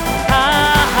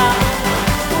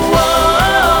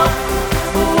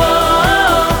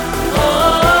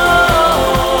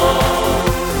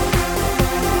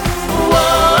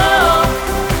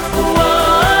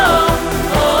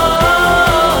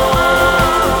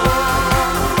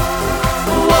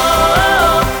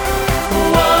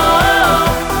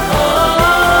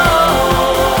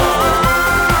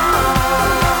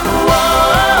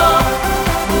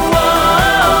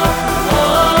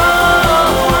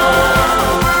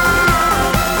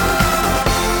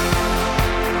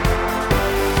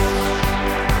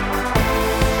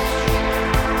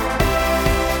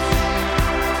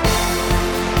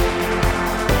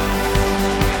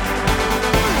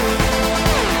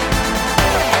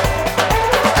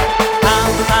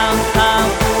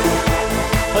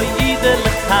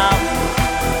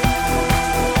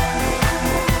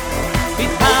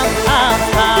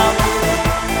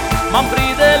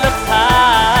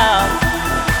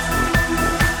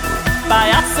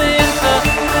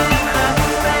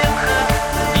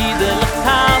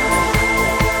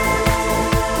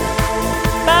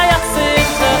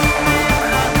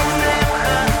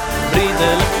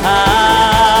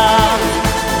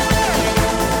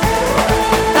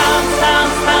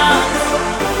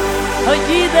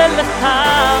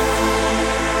tanz.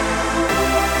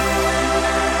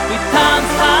 We tanz,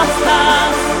 tanz,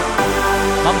 tanz.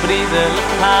 Man Brüder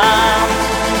tanz.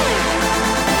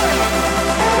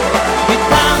 We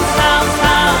tanz, tanz,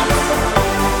 tanz.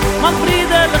 Man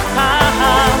Brüder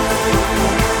tanz.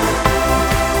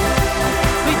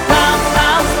 We tanz,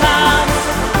 tanz, tanz.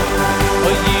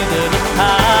 Oh jeder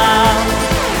tanz.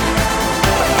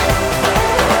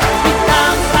 We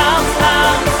tanz, tanz,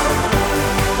 tanz.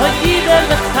 Oh jeder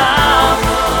tanz.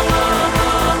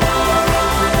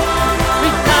 We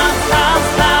tanz, tanz,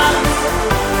 tanz.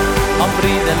 Man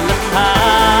Brüder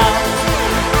tanz.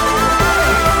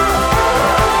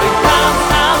 We tanz,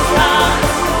 tanz, tanz.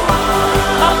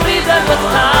 Man Brüder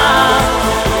tanz.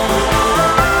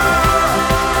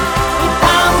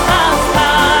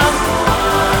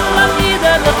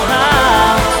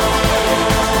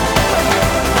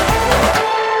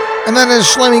 And that is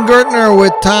Shlomi Gertner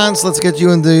with Tanz. Let's get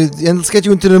you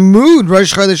into the mood.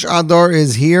 Rosh Chodesh Adar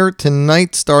is here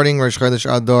tonight, starting Rosh Chodesh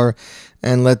Adar,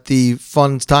 and let the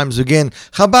fun times begin.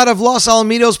 Chabad of Los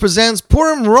Alamitos presents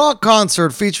Purim Rock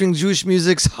Concert featuring Jewish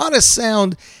music's hottest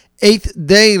sound. 8th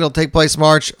day. It'll take place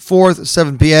March 4th,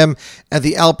 7 p.m. at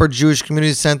the Alpert Jewish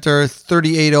Community Center,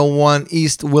 3801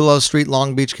 East Willow Street,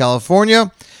 Long Beach,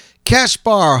 California. Cash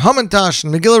bar, Hamantash,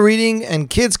 Megillah reading, and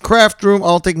kids craft room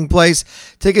all taking place.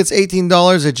 Tickets $18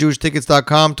 at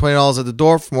jewishtickets.com, $20 at the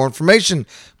door. For more information,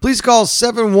 please call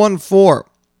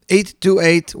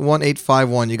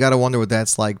 714-828-1851. You got to wonder what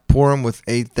that's like. Purim with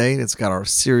 8th day. It's got our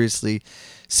seriously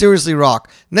rock.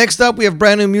 Next up, we have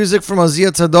brand new music from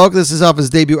Ozia Tzadok. This is off his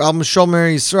debut album,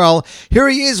 Shomer Yisrael. Here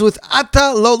he is with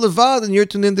Ata Lo Levad, and you're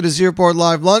tuned into the Z Report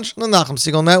Live Lunch on the Nachum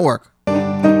Segal Network.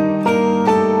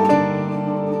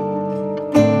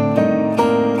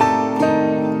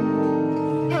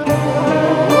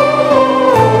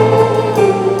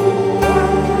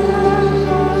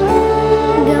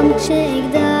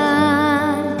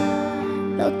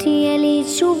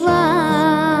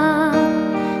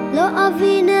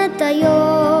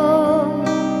 היום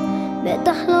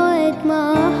בטח לא את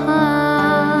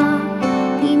מחר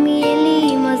אם יהיה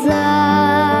לי מזל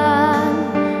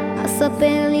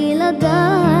אספר לי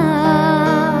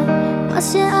לדעת מה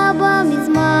שאבא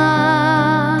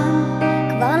מזמן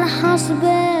כבר לחש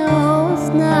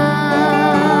באוזניי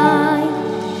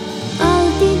אל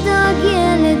תדאג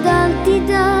ילד אל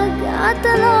תדאג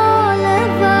אתה לא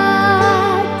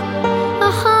לבד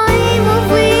החיים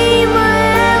עוברים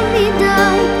מהר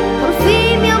מדי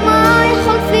חולפים ימיי,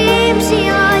 חולפים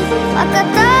שיריי רק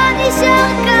אתה נשאר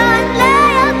כאן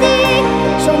לידי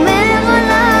שומר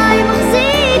עליי,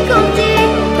 מחזיק אותי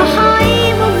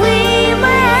החיים עוברים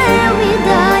מהר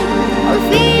מדי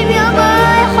חולפים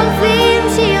ימיי, חולפים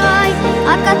שיריי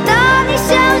רק אתה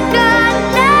נשאר כאן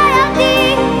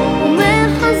לידי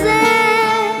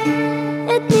ומחזק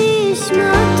את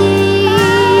נשמתי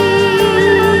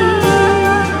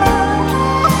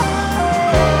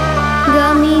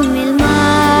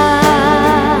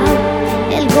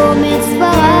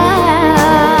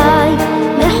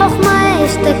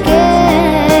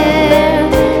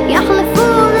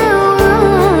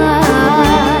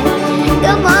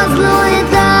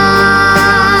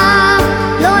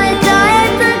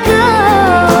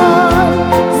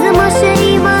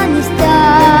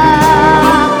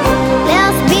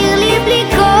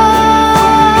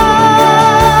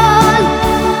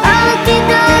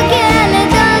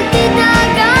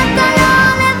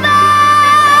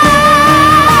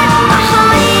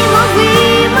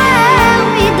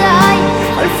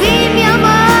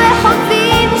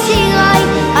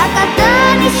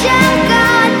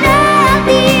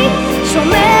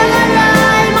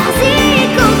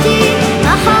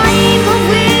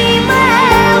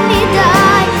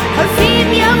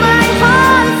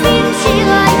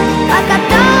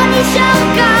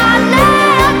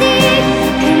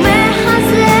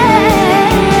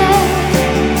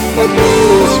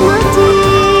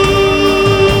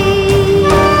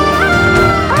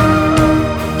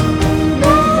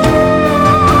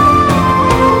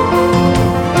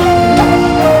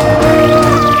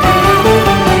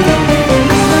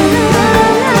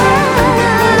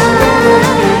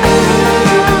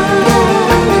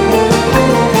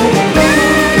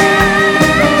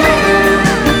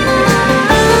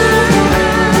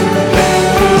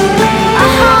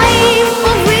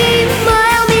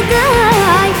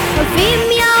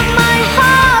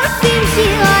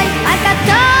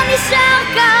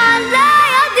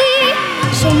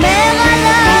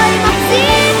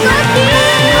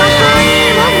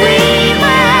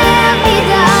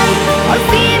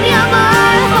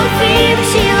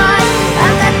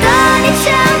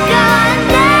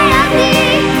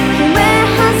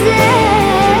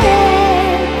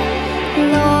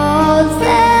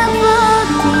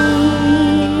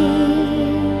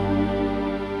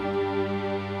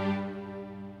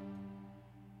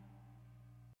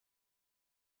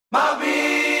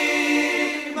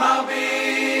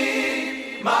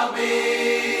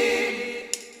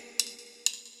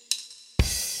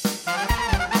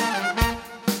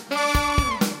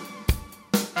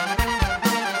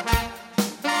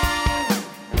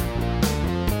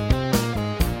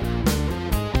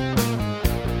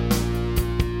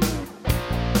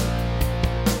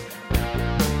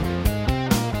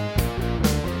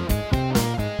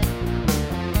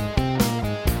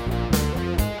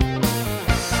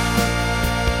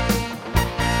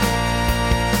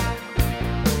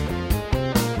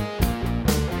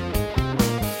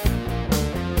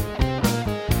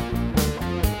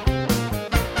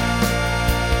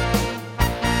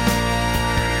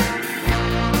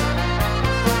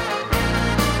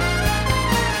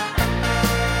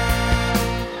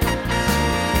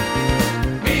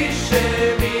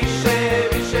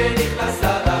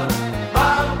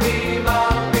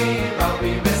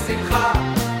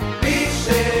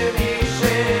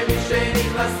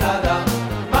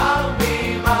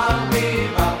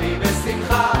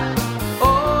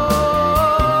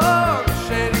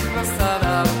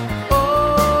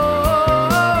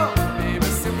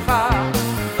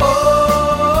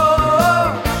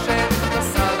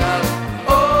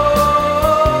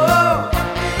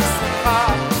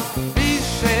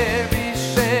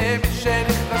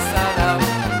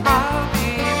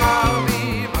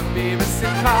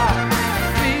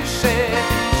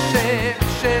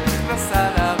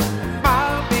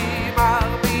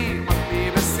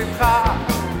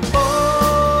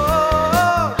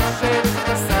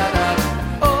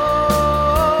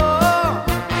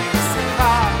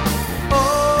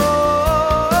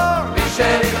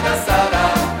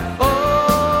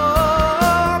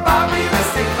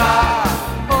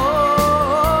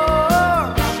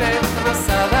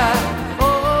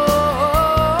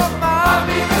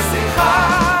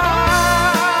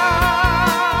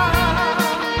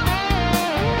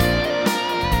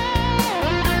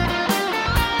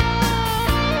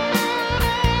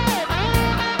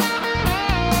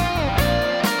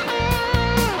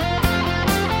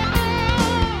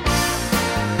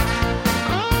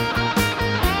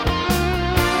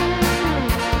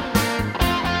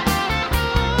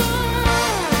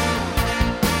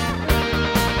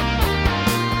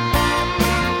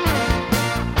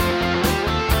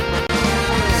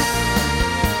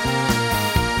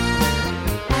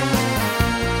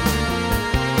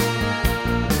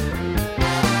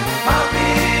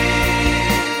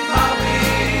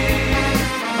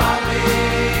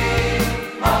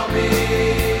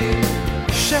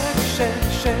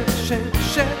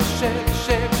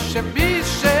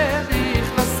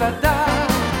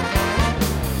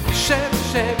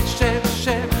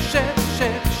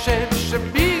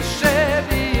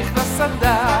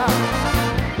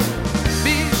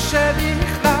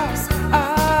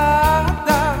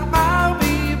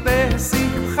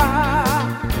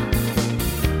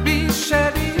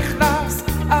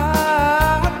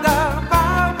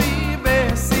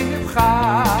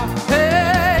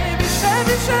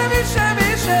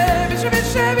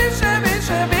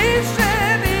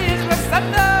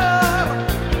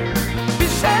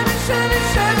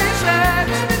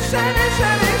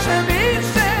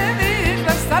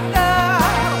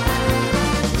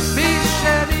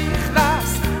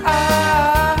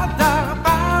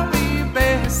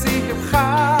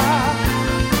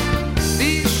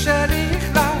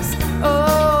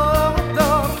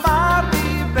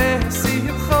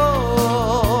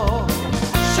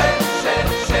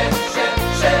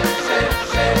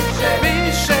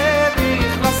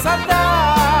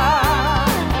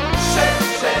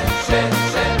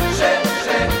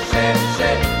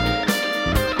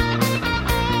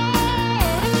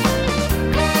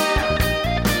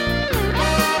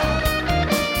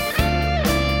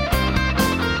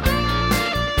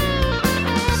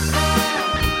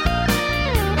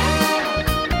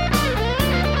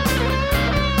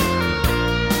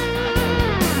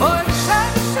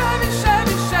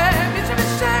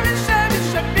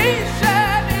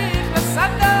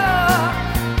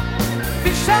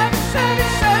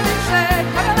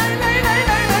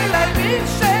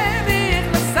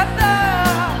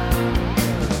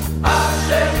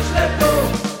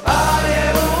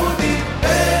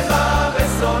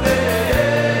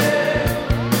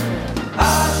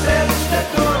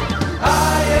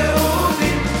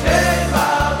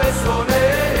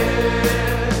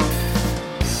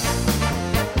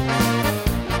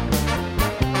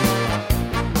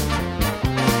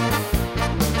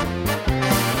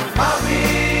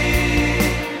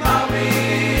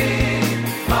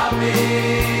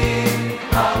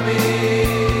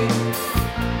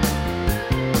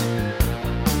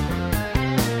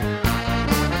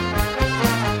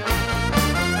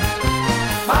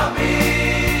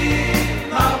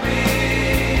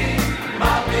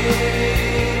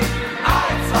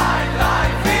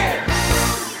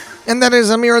And that is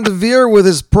Amir and Devere with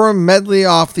his Purim medley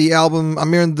off the album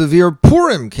Amir and Devere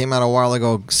Purim. Came out a while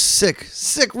ago. Sick,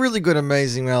 really good,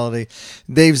 amazing melody.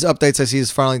 Dave's updates, I see,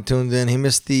 is finally tuned in. He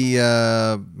missed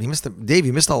Dave,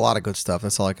 you missed a lot of good stuff.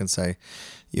 That's all I can say.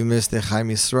 You missed the Chaim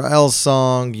Yisrael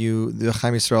song, the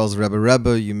Chaim Yisrael's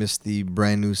Rebbe. You missed the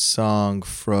brand new song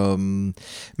from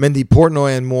Mendy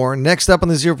Portnoy and more. Next up on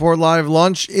the Z Report Live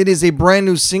Lunch, it is a brand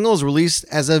new single. It's released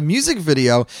as a music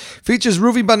video. Features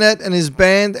Ruvi Banet and his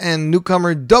band and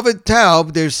newcomer David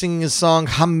Taub. They're singing a song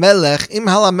Hamelech. Im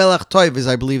Halamelech Toiv is,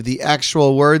 I believe, the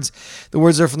actual words. The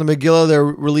words are from the Megillah. They're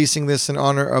releasing this in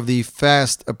honor of the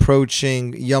fast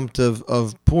approaching Yom Tov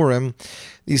of Purim.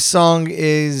 The song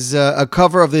is a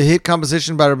cover of the hit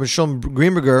composition by Rabbi Shalom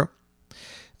Greenberger.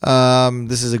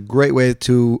 This is a great way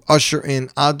to usher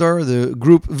in Adar. The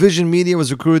group Vision Media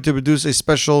was recruited to produce a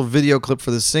special video clip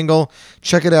for the single.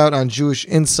 Check it out on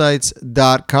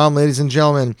JewishInsights.com. Ladies and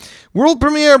gentlemen, world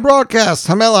premiere broadcast,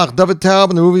 Hamelach, David Taub,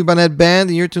 and the Ruvi Banet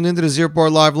Band, and you're tuned into the Z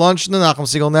Report Live Lunch on the Nachum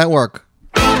Segal Network.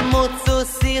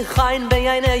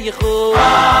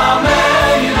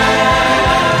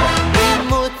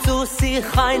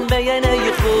 Chain bei einer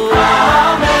Juhu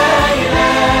Amen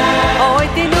Oy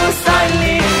di nu sein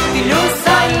Lied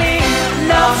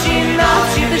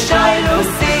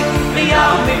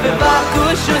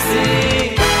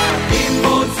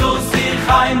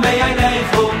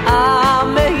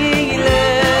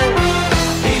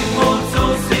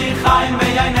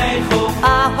beynecho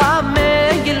aha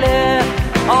megle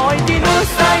oy di no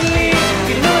sayli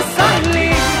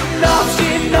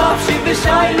nafshi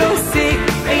beshaylusi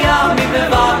ya mi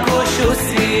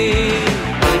bevakushusi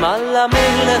imalla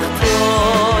melech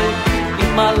toy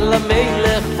imalla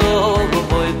melech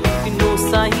toy di no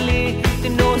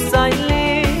sayli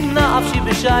nafshi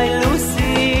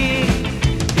beshaylusi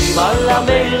imalla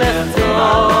melech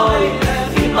toy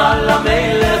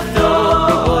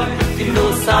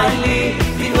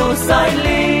di no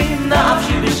sayli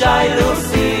nafshi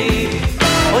beshaylusi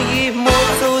oy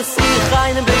mozu si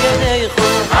khayn beynecho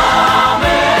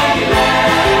amen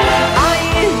ay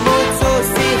mozu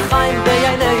si khayn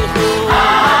beynecho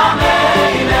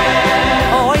amen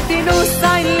oy di no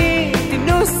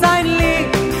sayli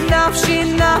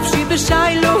nafshi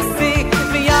beshaylusi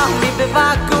v'yami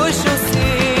bevakushusi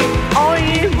oy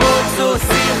mozu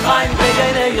si khayn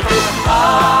beynecho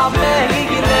amen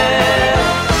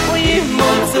oy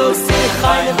mozu si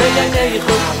khayn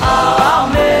beynecho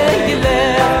amen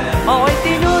oy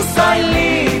di no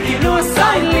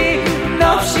sayli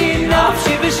nafshi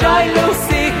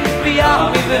beshaylusi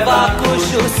v'yami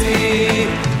bevakushusi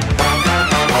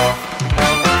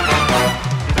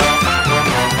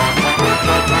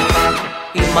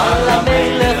imalla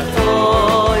melech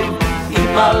toy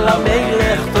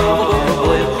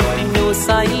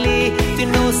di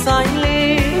no sayli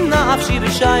nafshi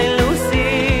beshaylusi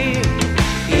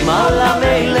imalla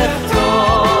melech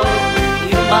toy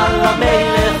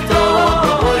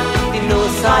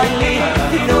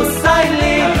di no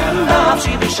sayli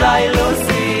nafshi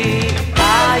beshaylusi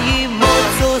ay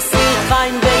mozu si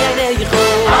khayn beynecho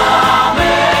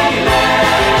amen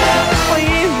oy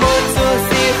mozu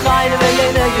si khayn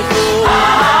beynecho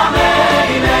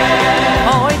amen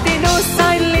oy di no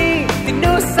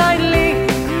sayli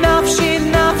nafshi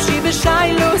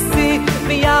beshaylusi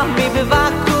v'yami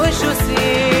bevakushusi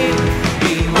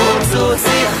mozu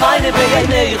si khayn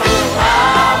beynecho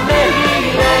amen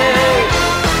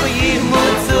oy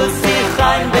mozu si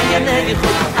khayn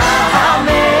beynecho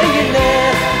amen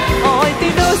oy di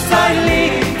no sayli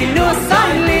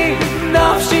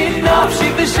nafshi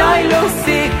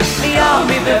beshaylusi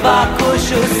v'yami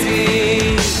bevakushusi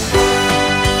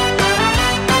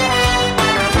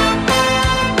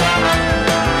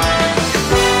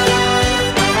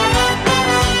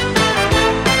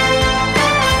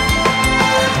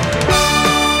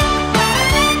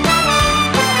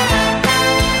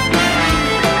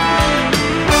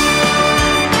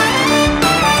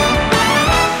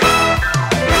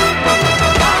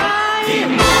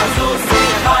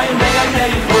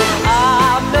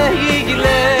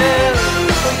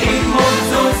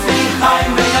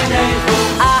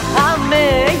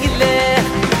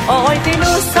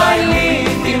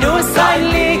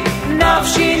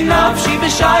nafshi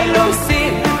beshaylusi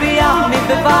v'yami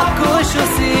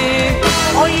bevakushusi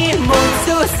oy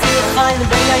mozu si khayn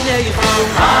beynecho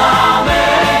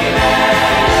amen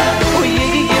oy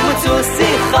mozu si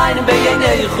khayn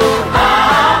beynecho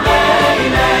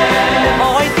amen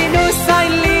oy di no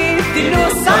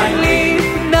sayli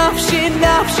nafshi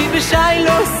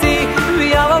beshaylusi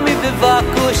v'yami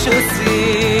bevakushusi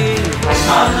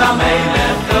imalla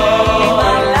melech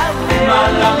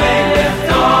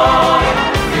toy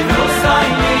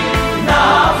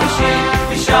nafshi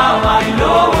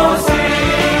beshaylusi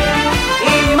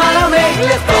imalla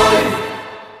melech toy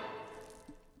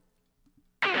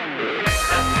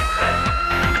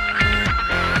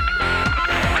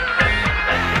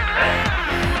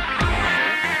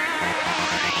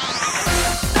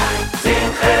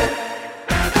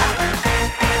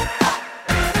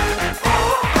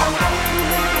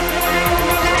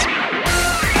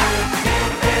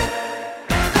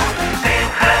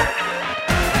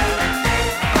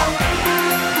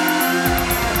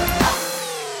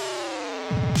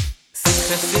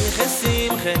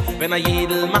wenn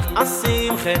jeder macht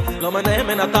asimche lo man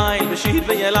nehmen a teil beschid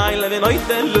bei leile wenn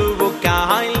heute lugo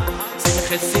geil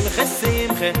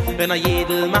simche wenn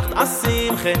jeder macht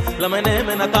asimche lo man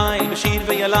nehmen a teil beschid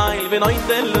bei leile wenn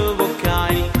heute lugo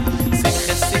geil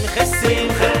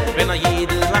simche wenn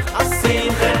jeder macht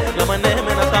asimche lo man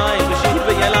nehmen a teil beschid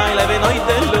bei leile wenn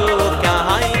heute lugo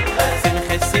geil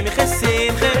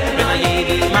simche wenn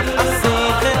jeder macht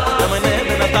asimche lo man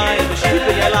nehmen a teil beschid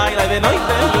bei leile wenn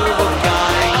heute lugo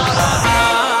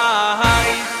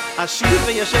ashir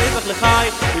ve yeshevach lechai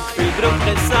mit viel brot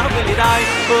gesav velidai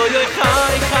oy oy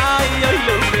chai oy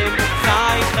lovim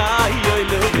chai oy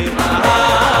lovim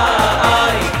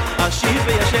ay ashir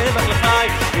ve yeshevach lechai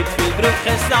mit viel brot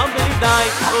gesav velidai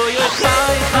oy oy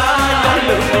chai oy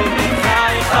lovim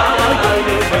chai oy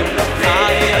lovim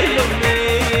chai oy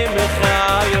lovim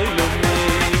chai oy lovim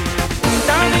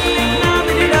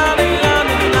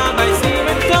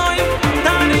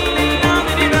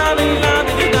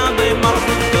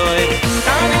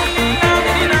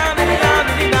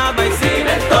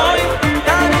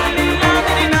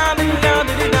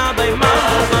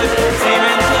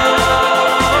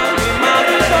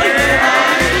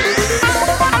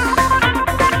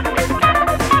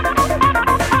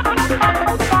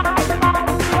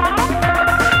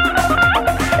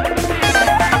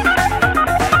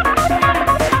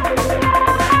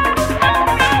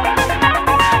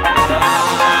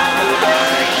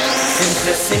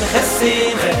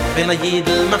a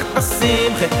Yidl macht a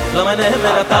Simche Lo man nehmen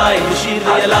a Teil, Beshir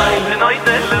wie allein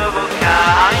Benoite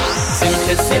Lovokai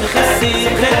Simche, Simche,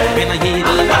 Simche Wenn a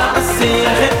Yidl macht a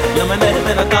Simche Lo man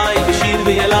nehmen a Teil, Beshir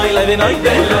wie allein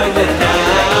Benoite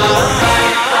Lovokai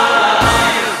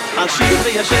Al Shir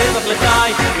wie a Shevach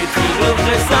Lechai Mit Firu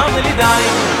Chesam Nelidai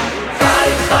Chai,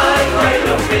 Chai, Oi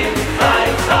Luvim Chai,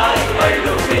 Chai, Oi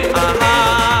Luvim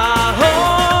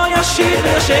Ahoy, a Shir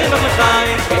wie a Shevach Lechai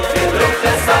Mit Firu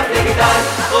Chesam Nelidai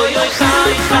Oy, oy,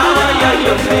 Chai, Chai, Oi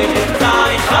Luvim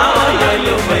Chai, Chai, Oi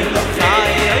Luvim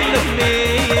Chai, Oi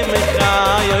Luvim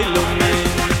Chai, Oi Luvim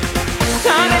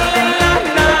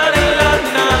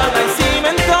Ta-da-la-la-la-la-la-la Dai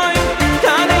Simen Toy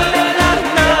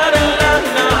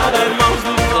Ta-da-la-la-la-la-la Dai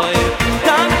Mamsel Toy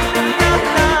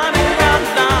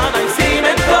Ta-da-la-la-la-la-la Dai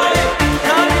Simen Toy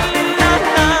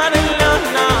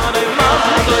Ta-da-la-la-la-la-la Dai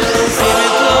Mamsel Toy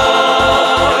Simen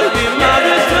Toy Wie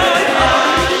Mother Toy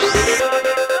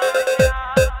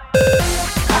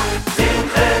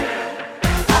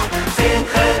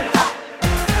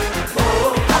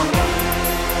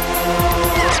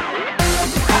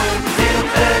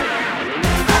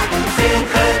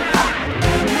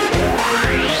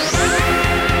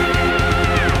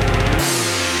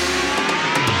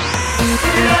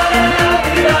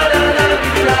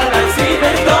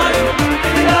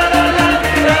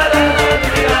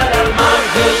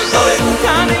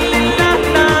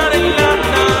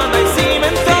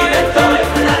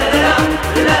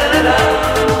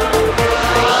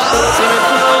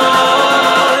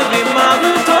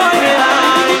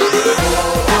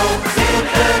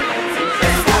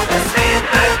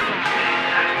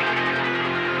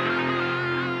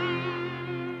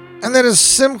And that is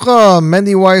Simcha,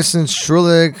 Mendy Weiss and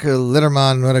Shrulik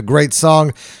Litterman. What a great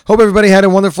song. Hope everybody had a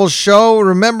wonderful show.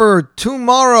 Remember,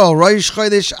 tomorrow, Rosh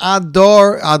Chodesh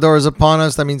Ador. Ador is upon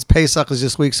us. That means Pesach is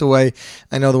just weeks away.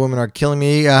 I know the women are killing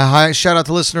me. Hi, shout out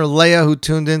to listener Leah who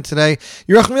tuned in today.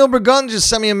 Yerachmiel Burgun just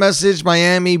sent me a message.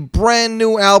 Miami, brand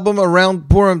new album around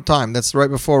Purim time. That's right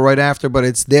before, right after, but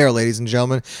it's there, ladies and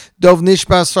gentlemen. Dov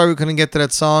Nishbas, sorry we couldn't get to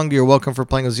that song. You're welcome for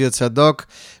playing Oziyat Tzadok.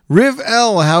 Riv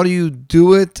L, how do you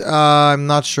do it? I'm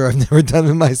not sure. I've never done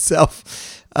it myself.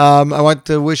 I want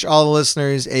to wish all the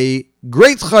listeners a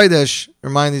great Chodesh.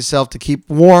 Remind yourself to keep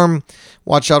warm,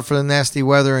 watch out for the nasty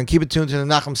weather, and keep it tuned to the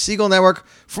Nachum Segal Network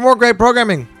for more great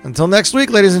programming. Until next week,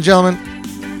 ladies and gentlemen.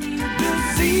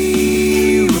 The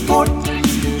Z Report.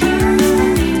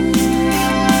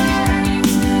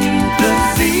 The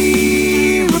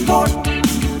Z Report.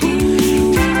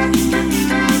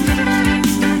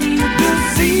 The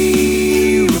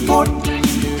Z Report.